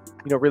that's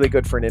really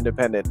good for an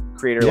independent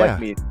creator like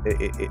me.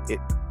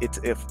 It's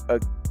a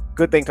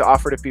good thing to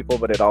offer to people,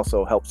 but it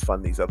also helps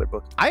fund these other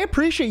books. I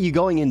appreciate you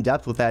going in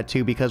depth with that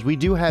too, because we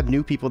do have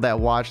new people that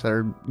watch that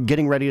are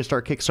getting ready to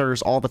start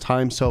Kickstarters all the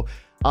time. So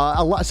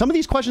some of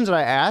these questions that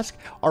I ask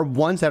are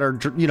ones that are,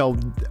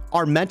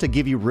 are meant to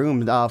give you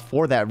room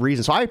for that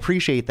reason. So I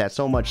appreciate that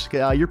so much.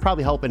 You're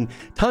probably helping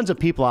tons of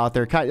people out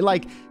there,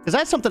 because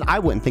that's something I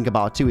wouldn't think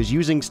about too, is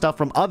using stuff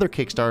from other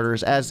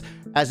Kickstarters as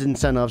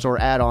incentives or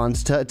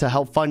add-ons to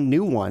help fund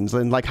new ones,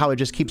 and like how it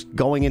just keeps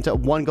going into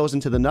one goes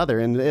into another,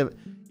 and it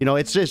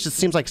just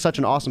seems like such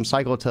an awesome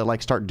cycle to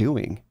start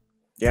doing.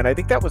 Yeah, and I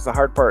think that was the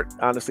hard part,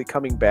 honestly,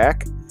 coming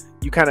back.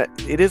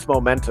 It is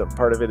momentum.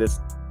 Part of it is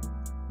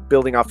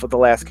building off of the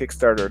last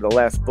Kickstarter, the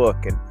last book,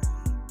 and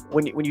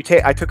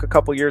I took a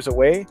couple years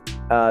away.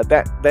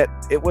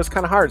 That it was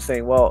kind of hard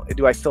saying, well,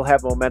 do I still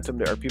have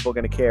momentum? Are people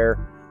going to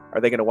care?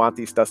 Are they going to want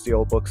these dusty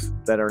old books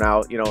that are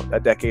now, a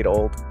decade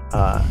old?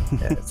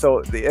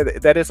 So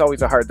that is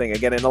always a hard thing.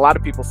 Again, and a lot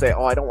of people say,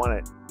 oh, I don't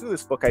want to do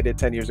this book I did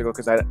 10 years ago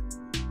because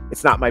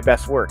it's not my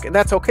best work, and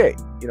that's okay.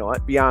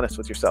 Be honest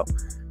with yourself,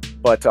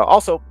 but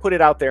also put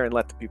it out there and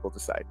let the people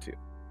decide too.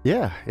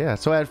 Yeah.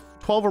 So at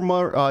 $12 or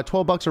more,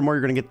 $12 or more,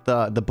 you're gonna get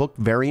the book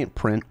variant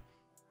print.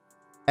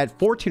 At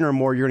 $14 or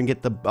more, you're gonna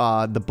get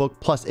the book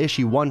plus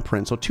issue 1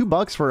 print. So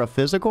 $2 for a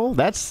physical.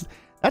 That's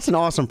an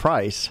awesome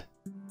price.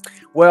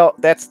 Well,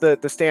 that's the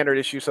standard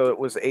issue. So it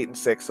was 8 and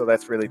 6. So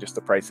that's really just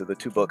the price of the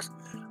 2 books.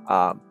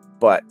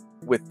 But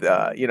with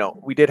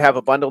we did have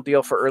a bundle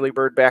deal for early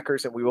bird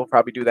backers, and we will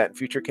probably do that in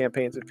future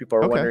campaigns if people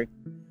are wondering.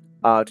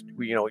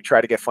 We try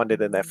to get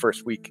funded in that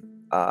first week,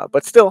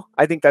 but still,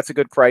 I think that's a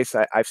good price.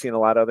 I've seen a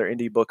lot of other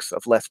indie books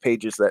of less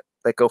pages that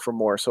go for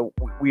more. So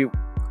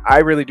I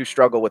really do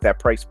struggle with that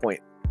price point.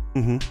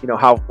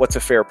 What's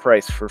a fair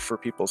price for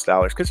people's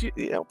dollars? Because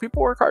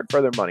people work hard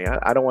for their money.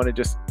 I don't want to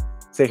just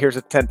say here's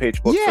a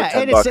 10-page book. Yeah, for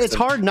 $10 and it's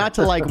hard not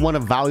to want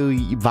to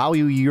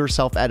value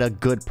yourself at a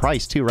good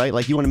price too, right?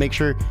 Like you want to make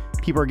sure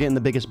people are getting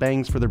the biggest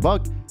bangs for their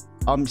buck.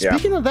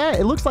 Speaking of that,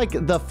 it looks like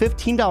the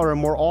 $15 or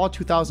more all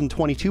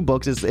 2022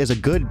 books is a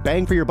good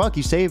bang for your buck.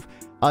 You save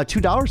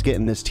 $2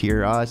 getting this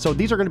tier. So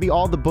these are going to be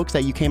all the books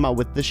that you came out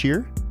with this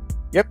year.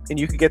 Yep, and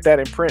you can get that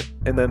in print,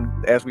 and then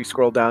as we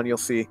scroll down, you'll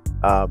see you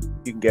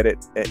can get it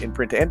in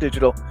print and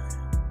digital.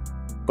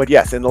 But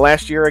yes, in the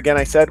last year, again,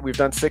 I said we've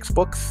done 6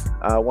 books.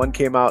 One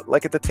came out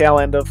at the tail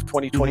end of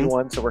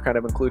 2021, so we're kind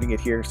of including it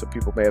here, so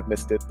people may have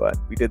missed it. But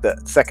we did the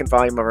 2nd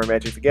volume of our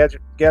Magic the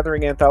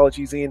Gathering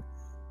anthology zine,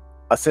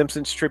 a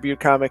Simpsons tribute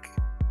comic,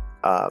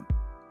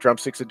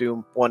 Drumsticks of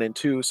Doom 1 and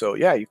 2. So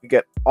yeah, you can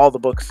get all the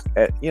books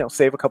at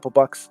save a couple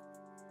bucks.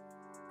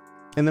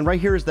 And then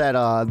right here is that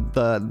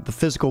the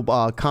physical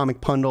comic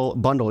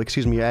bundle, at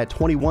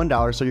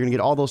 $21. So you're gonna get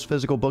all those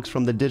physical books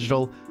from the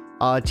digital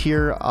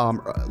tier a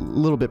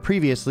little bit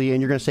previously,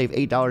 and you're gonna save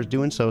 $8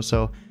 doing so.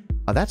 So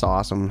that's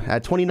awesome.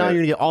 At $29, you're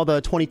gonna get all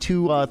the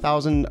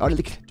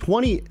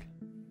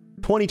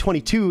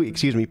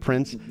 2022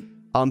 prints.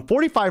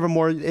 45 or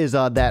more is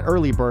that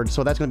early bird,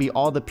 so that's gonna be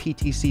all the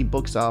PTC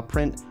books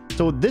print.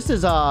 So this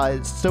is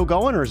still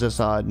going, or is this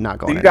not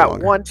going? You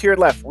got one tier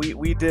left.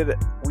 We did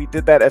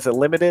that as a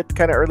limited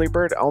kind of early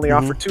bird. Only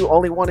offer 2.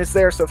 Only 1 is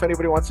there. So if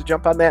anybody wants to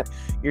jump on that,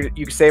 you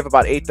can save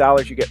about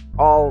 $8. You get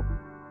all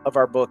of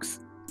our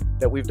books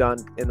that we've done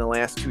in the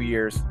last 2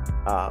 years.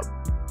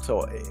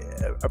 So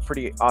a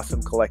pretty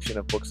awesome collection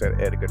of books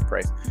at a good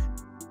price.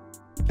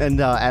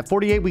 And at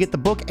 48, we get the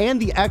book and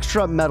the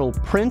extra metal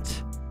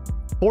print.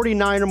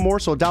 49 or more,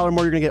 so $1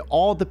 more, you're gonna get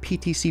all the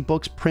PTC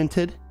books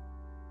printed.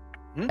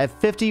 Hmm? At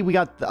 50, we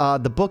got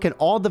the book and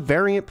all the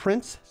variant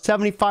prints.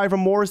 75 or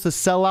more is the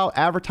sellout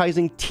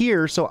advertising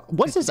tier. So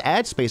what's this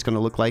ad space going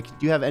to look like?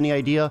 Do you have any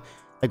idea,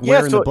 like,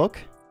 where in the book?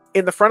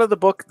 In the front of the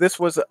book, this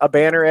was a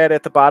banner ad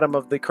at the bottom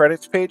of the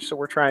credits page. So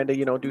we're trying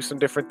to, do some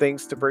different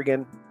things to bring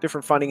in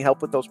different funding,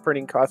 help with those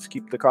printing costs,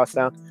 keep the costs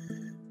down.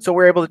 So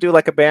we're able to do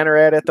like a banner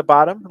ad at the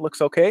bottom. It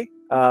looks okay.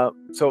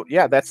 So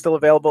yeah, that's still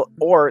available.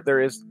 Or there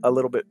is a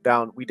little bit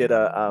down. We did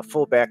a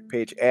full back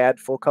page ad,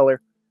 full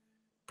color,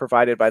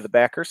 provided by the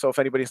backer. So if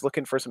anybody's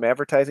looking for some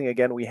advertising,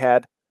 again, we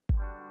had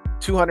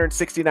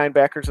 269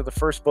 backers of the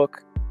first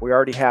book. We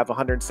already have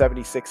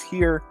 176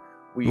 here.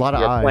 A lot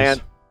of eyes.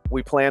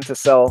 We plan to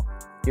sell,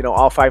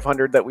 all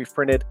 500 that we've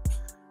printed,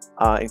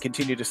 and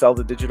continue to sell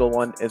the digital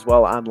one as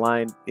well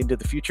online into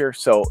the future.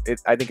 So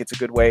I think it's a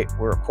good way.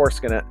 We're of course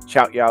going to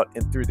shout you out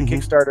and through the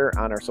Kickstarter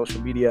on our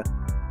social media.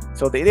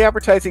 So the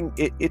advertising,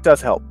 it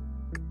does help.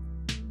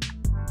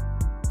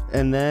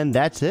 And then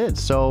that's it.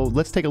 So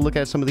let's take a look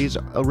at some of these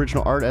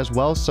original art as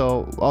well.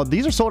 So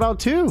these are sold out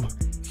too.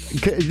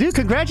 Dude,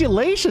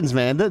 congratulations,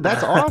 man.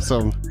 That's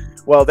awesome.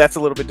 Well, that's a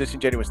little bit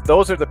disingenuous.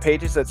 Those are the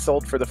pages that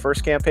sold for the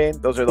first campaign.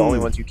 Those are the only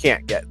ones you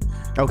can't get.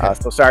 Okay.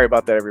 So sorry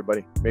about that,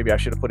 everybody. Maybe I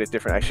should have put it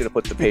different. I should have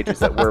put the pages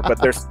that were, but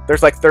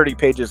there's like 30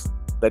 pages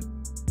that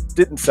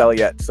didn't sell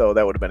yet. So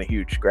that would have been a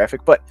huge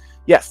graphic. But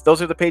yes,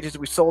 those are the pages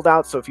we sold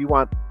out. So if you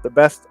want the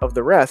best of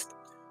the rest,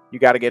 you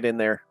got to get in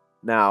there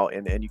now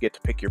and you get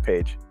to pick your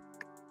page.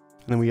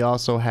 And then we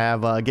also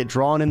have Get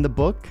Drawn in the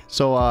book.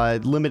 So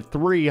limit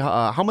 3,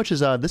 how much is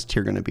this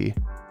tier going to be?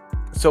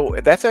 So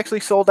that's actually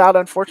sold out.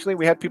 Unfortunately,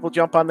 we had people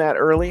jump on that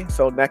early.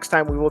 So next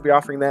time we will be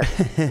offering that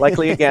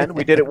likely again.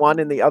 We did it one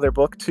in the other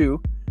book too.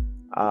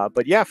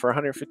 But yeah, for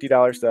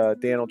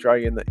 $150, Dan will draw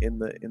you in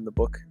the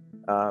book.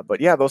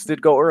 But yeah, those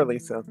did go early.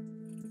 So.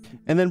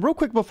 And then real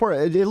quick before,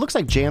 it looks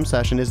like Jam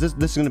Session. Is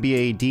this going to be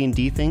a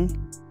D&D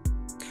thing?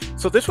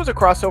 So this was a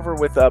crossover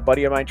with a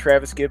buddy of mine,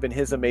 Travis Gibb, and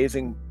his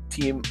amazing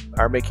team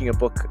are making a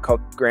book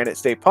called Granite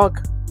State Punk,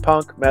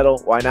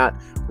 metal, why not?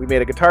 We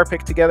made a guitar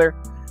pick together.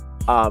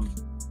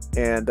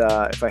 And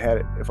if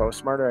I was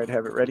smarter, I'd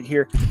have it ready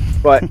here.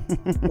 But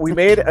we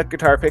made a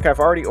guitar pick. I've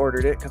already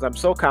ordered it because I'm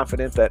so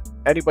confident that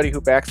anybody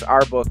who backs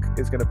our book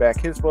is going to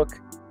back his book.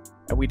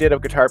 And we did a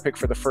guitar pick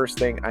for the first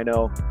thing. I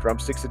know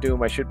Drumsticks of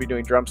Doom. I should be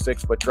doing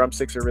drumsticks, but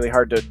drumsticks are really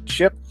hard to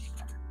ship.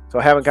 So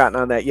I haven't gotten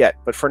on that yet.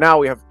 But for now,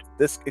 we have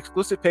this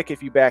exclusive pick.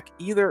 If you back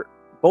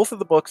both of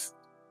the books,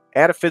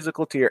 add a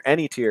physical tier,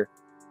 any tier,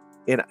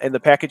 in the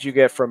package you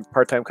get from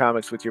Part-Time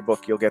Comics with your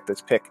book, you'll get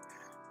this pick.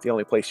 The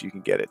only place you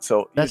can get it.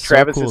 So that's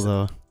Travis so cool,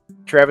 though.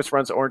 Travis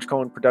runs Orange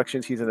Cone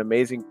Productions. He's an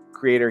amazing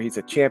creator. He's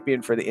a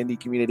champion for the indie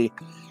community.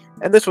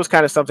 And this was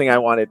kind of something I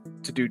wanted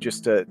to do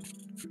just to,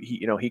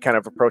 he kind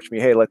of approached me,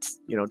 hey, let's,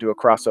 do a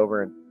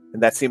crossover.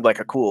 And that seemed like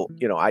a cool,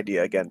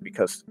 idea again,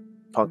 because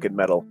punk and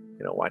metal,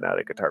 why not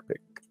a guitar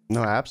pick?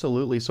 No,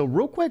 absolutely. So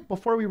real quick,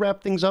 before we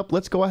wrap things up,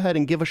 let's go ahead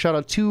and give a shout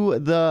out to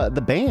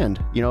the band,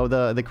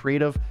 the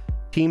creative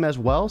team as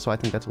well. So I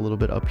think that's a little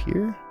bit up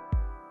here.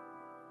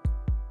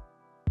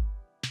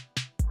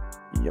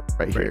 Yep,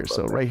 right here.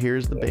 So right here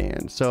is the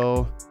band.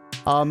 So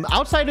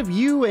outside of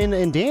you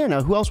and Dan,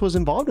 who else was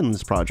involved in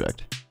this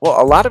project?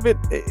 Well, a lot of it,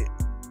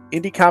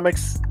 indie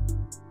comics,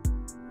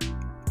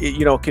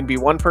 can be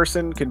one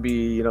person, can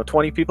be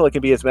 20 people. It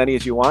can be as many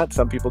as you want.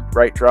 Some people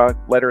write, draw,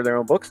 letter their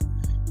own books.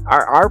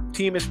 Our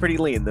team is pretty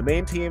lean. The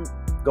main team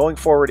going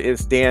forward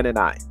is Dan and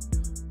I.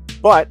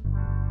 But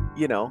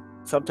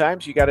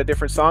sometimes you got a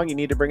different song. You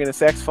need to bring in a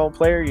saxophone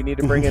player. You need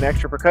to bring in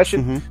extra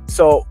percussion.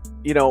 So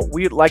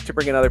we'd like to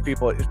bring in other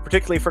people,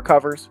 particularly for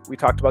covers. We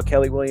talked about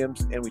Kelly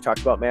Williams and we talked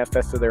about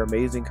Manifesto. They're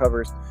amazing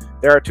covers.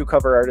 There are 2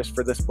 cover artists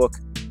for this book.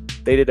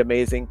 They did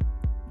amazing.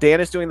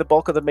 Dan is doing the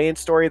bulk of the main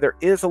story. There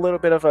is a little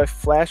bit of a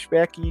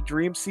flashbacky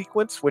dream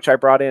sequence, which I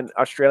brought in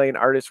Australian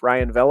artist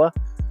Ryan Vella,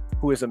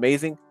 who is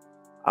amazing.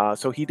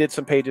 So he did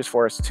some pages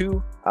for us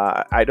too.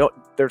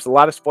 There's a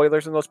lot of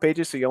spoilers in those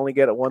pages, so you only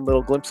get one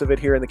little glimpse of it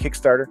here in the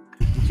Kickstarter.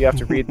 So you have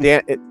to read.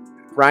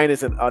 Ryan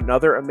is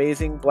another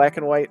amazing black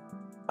and white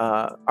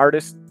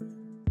artist,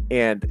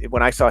 and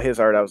when I saw his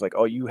art, I was like,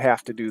 oh, you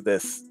have to do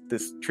this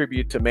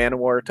tribute to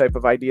Manowar type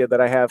of idea that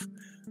I have.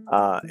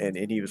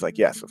 And he was like,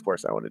 yes, of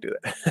course I want to do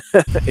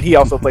that. And he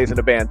also plays in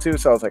a band too,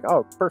 so I was like,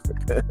 oh,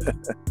 perfect.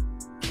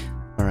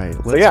 All right.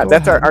 So yeah,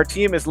 that's our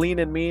team is lean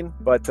and mean,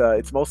 but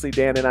it's mostly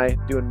Dan and I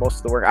doing most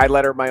of the work. I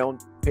letter my own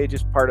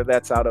pages. Part of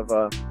that's out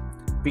of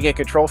being a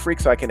control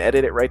freak, so I can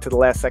edit it right to the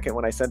last second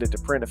when I send it to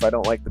print if I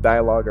don't like the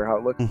dialogue or how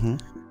it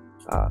looks.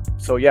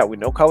 So yeah, we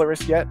no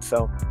colorist yet,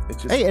 so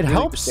it's just it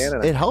helps.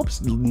 It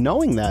helps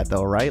knowing that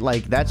though, right?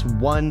 Like that's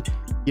one,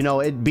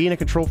 it being a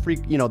control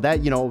freak,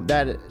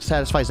 that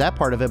satisfies that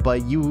part of it,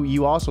 but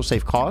you also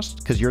save cost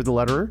because you're the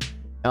letterer.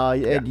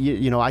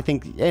 I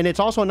think, and it's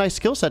also a nice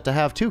skill set to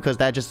have too, because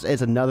that just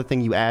is another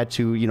thing you add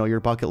to your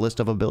bucket list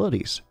of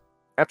abilities.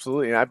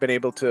 Absolutely, and I've been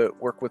able to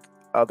work with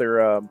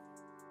other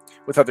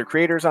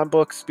creators on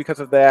books because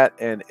of that,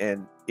 and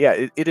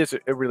yeah, it is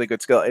a really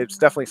good skill. It's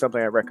definitely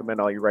something I recommend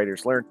all you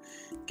writers learn.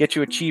 Get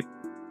you a cheap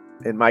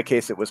In my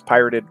case, it was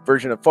pirated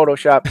version of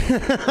Photoshop,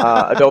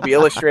 Adobe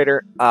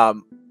Illustrator,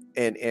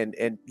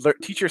 and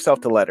teach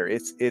yourself to letter.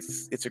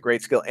 It's a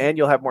great skill, and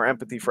you'll have more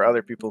empathy for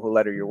other people who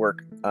letter your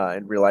work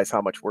and realize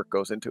how much work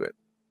goes into it.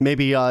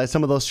 Maybe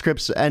some of those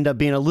scripts end up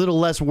being a little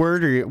less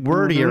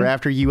wordier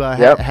after you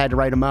had to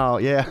write them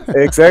out. Yeah,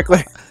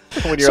 exactly.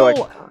 When you're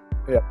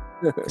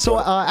So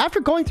after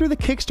going through the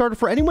Kickstarter,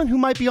 for anyone who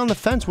might be on the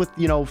fence with,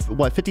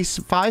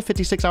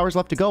 56 hours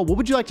left to go, what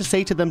would you like to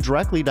say to them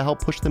directly to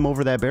help push them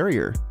over that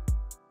barrier?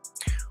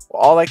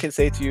 Well, all I can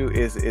say to you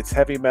is it's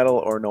heavy metal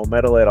or no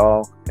metal at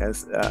all,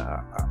 as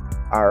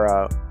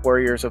our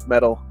warriors of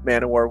metal,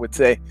 Manowar, would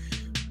say.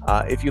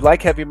 If you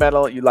like heavy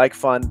metal, you like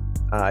fun,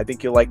 I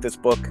think you'll like this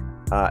book.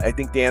 I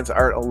think Dan's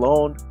art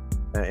alone,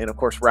 and of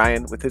course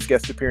Ryan with his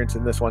guest appearance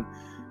in this one,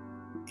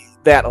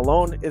 that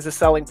alone is a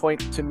selling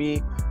point to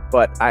me.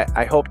 But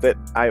I hope that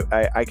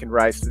I can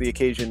rise to the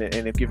occasion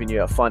and have given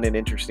you a fun and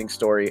interesting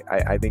story.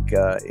 I think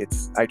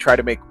I try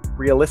to make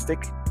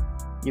realistic,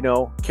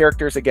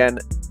 characters. Again,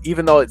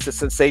 even though it's a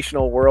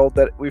sensational world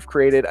that we've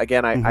created,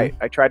 again,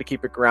 I try to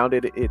keep it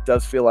grounded. It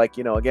does feel like,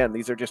 again,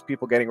 these are just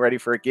people getting ready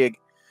for a gig,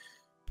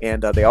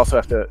 and they also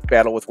have to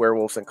battle with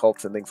werewolves and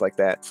cults and things like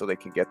that so they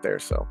can get there.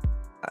 So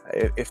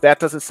if that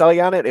doesn't sell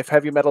you on it, if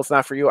heavy metal's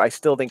not for you, I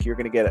still think you're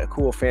going to get a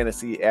cool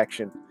fantasy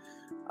action,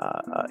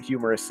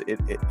 humorous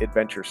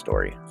adventure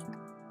story.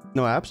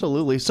 No,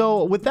 absolutely.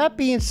 So with that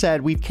being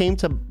said, we've came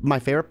to my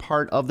favorite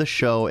part of the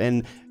show,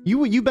 and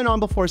you've been on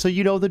before, so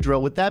you know the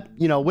drill. With that,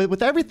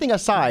 with everything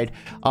aside,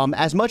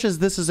 as much as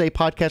this is a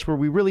podcast where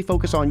we really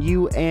focus on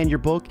you and your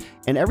book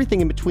and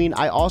everything in between,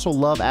 I also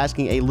love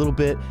asking a little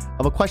bit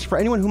of a question for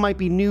anyone who might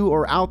be new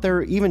or out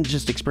there, even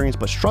just experienced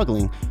but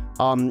struggling.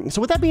 So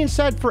with that being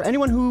said, for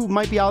anyone who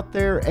might be out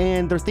there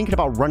and they're thinking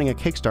about running a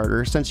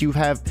Kickstarter, since you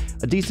have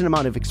a decent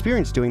amount of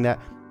experience doing that,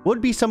 what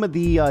would be some of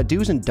the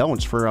do's and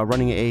don'ts for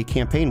running a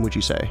campaign, would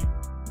you say?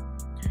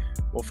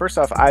 Well, first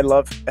off, I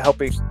love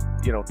helping.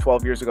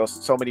 12 years ago,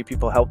 so many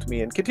people helped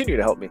me and continue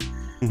to help me.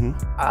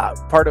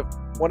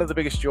 One of the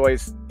biggest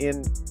joys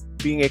in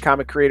being a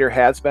comic creator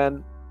has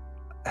been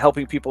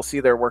helping people see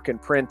their work in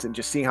print and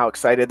just seeing how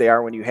excited they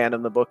are when you hand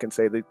them the book and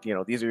say that,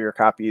 these are your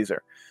copies,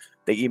 or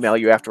they email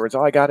you afterwards,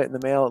 oh, I got it in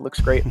the mail, it looks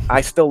great. I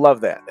still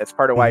love that. That's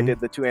part of why I did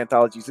the 2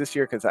 anthologies this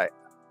year, because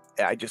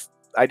I just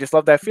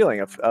love that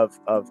feeling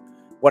of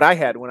what I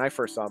had when I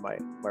first saw my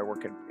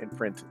work in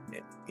print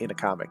in a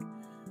comic.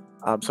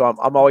 So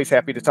I'm always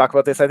happy to talk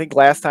about this. I think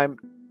last time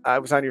I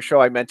was on your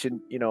show, I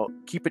mentioned,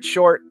 keep it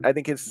short. I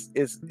think is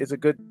a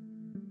good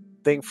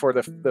thing for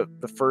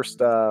the first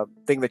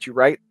thing that you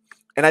write.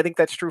 And I think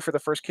that's true for the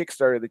first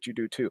Kickstarter that you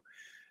do too.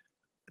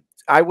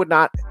 I would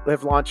not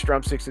have launched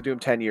Drumsticks of Doom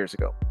 10 years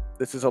ago.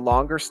 This is a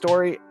longer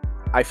story.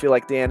 I feel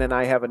like Dan and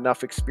I have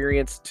enough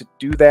experience to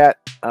do that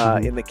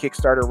in the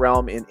Kickstarter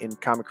realm, in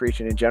comic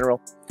creation in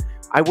general.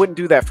 I wouldn't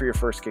do that for your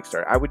first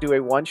Kickstarter. I would do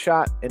a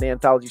one-shot, an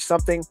anthology,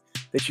 something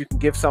that you can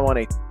give someone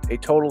a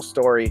total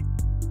story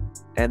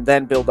and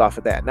then build off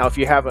of that. Now, if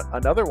you have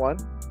another one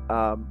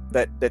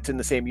that's in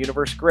the same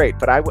universe, great.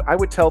 But I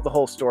would tell the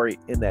whole story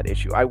in that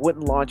issue. I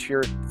wouldn't launch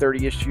your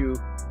 30-issue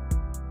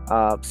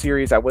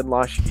series. I wouldn't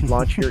launch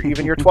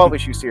even your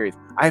 12-issue series.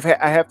 I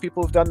have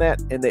people who've done that,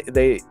 and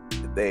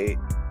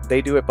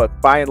they do it.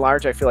 But by and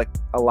large, I feel like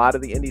a lot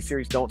of the indie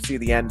series don't see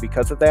the end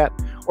because of that,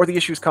 or the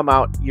issues come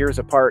out years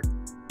apart,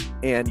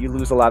 and you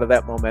lose a lot of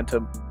that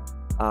momentum.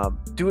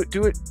 Do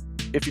it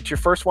if it's your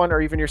first one or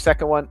even your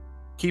second one.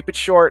 Keep it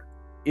short.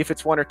 If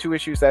it's 1 or 2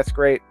 issues, that's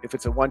great. If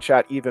it's a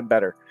one-shot, even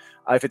better.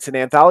 If it's an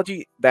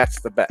anthology,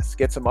 that's the best.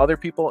 Get some other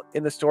people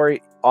in the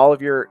story. All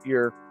of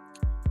your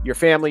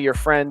family, your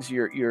friends,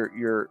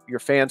 your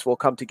fans will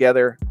come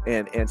together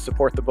and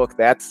support the book.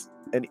 That's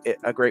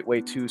a great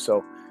way too.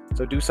 So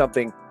do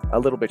something a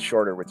little bit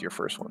shorter with your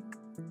first one.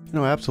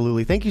 No,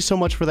 absolutely. Thank you so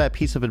much for that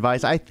piece of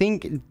advice. I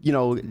think,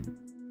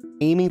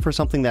 aiming for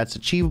something that's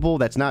achievable,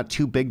 that's not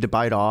too big to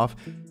bite off,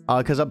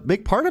 because a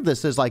big part of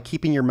this is like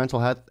keeping your mental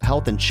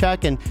health in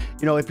check. And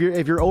if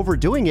you're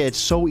overdoing it, it's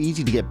so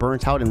easy to get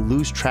burnt out and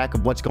lose track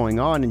of what's going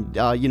on. And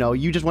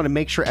you just want to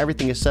make sure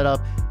everything is set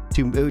up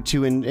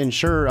to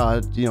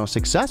ensure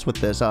success with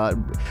this.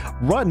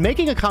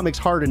 Making a comic's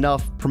hard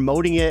enough.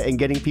 Promoting it and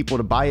getting people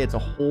to buy it's a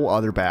whole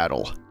other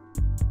battle.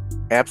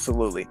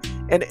 Absolutely.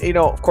 And,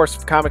 of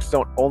course, comics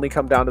don't only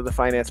come down to the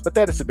finance, but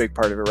that is a big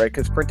part of it, right?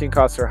 Because printing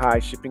costs are high,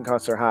 shipping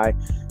costs are high,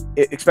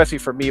 especially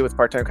for me with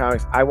part-time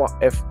comics.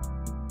 If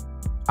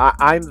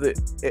I'm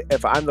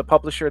the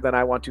publisher, then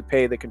I want to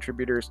pay the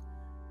contributors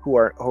who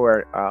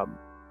are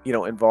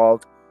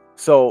involved.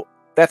 So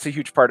that's a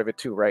huge part of it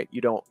too, right?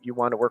 You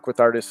want to work with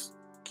artists,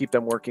 keep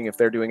them working if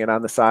they're doing it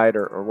on the side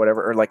or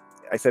whatever. Or like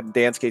I said, in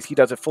Dan's case, he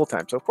does it full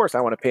time. So of course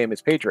I want to pay him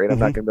his page rate. I'm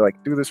not going to be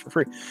like, do this for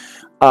free.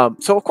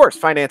 So of course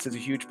finance is a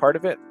huge part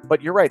of it,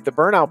 but you're right. The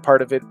burnout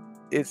part of it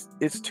is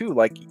too,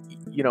 like,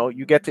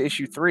 you get to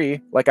issue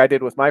 3, like I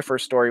did with my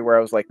first story, where I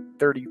was like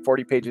 30,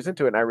 40 pages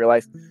into it. And I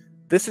realized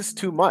this is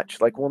too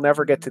much. Like, we'll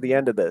never get to the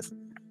end of this.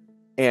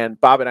 And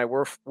Bob and I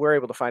were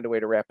able to find a way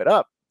to wrap it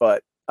up.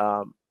 But,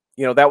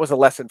 that was a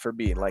lesson for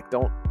me. Like,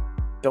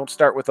 Don't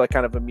start with like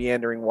kind of a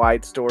meandering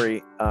wide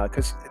story,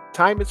 because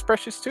time is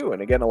precious too.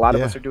 And again, a lot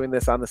of us are doing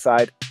this on the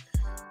side,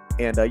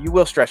 and you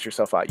will stress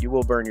yourself out. You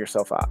will burn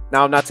yourself out.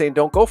 Now, I'm not saying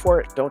don't go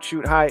for it. Don't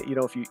shoot high. You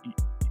know, if you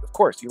of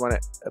course you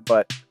want to,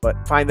 but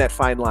find that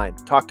fine line.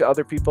 Talk to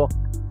other people,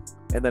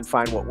 and then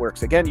find what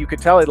works. Again, you could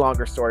tell a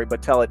longer story,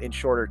 but tell it in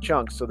shorter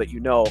chunks so that you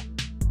know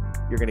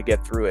you're going to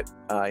get through it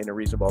in a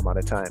reasonable amount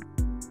of time.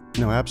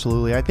 No,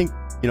 absolutely. I think,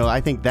 you know,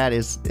 I think that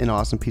is an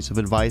awesome piece of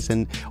advice,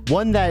 and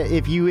one that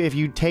if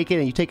you take it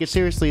and you take it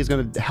seriously is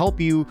going to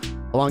help you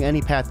along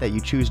any path that you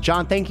choose.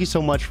 John, thank you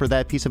so much for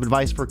that piece of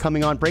advice, for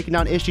coming on, breaking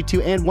down issue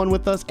 2 and 1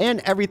 with us,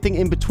 and everything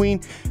in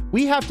between.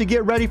 We have to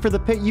get ready for the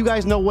pit. You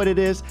guys know what it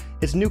is.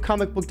 It's New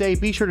Comic Book Day.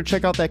 Be sure to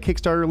check out that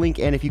Kickstarter link,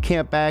 and if you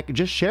can't back,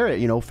 just share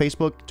it. You know,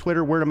 Facebook,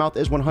 Twitter, word of mouth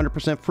is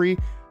 100% free.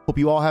 Hope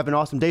you all have an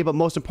awesome day, but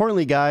most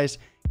importantly, guys,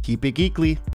 keep it geekly.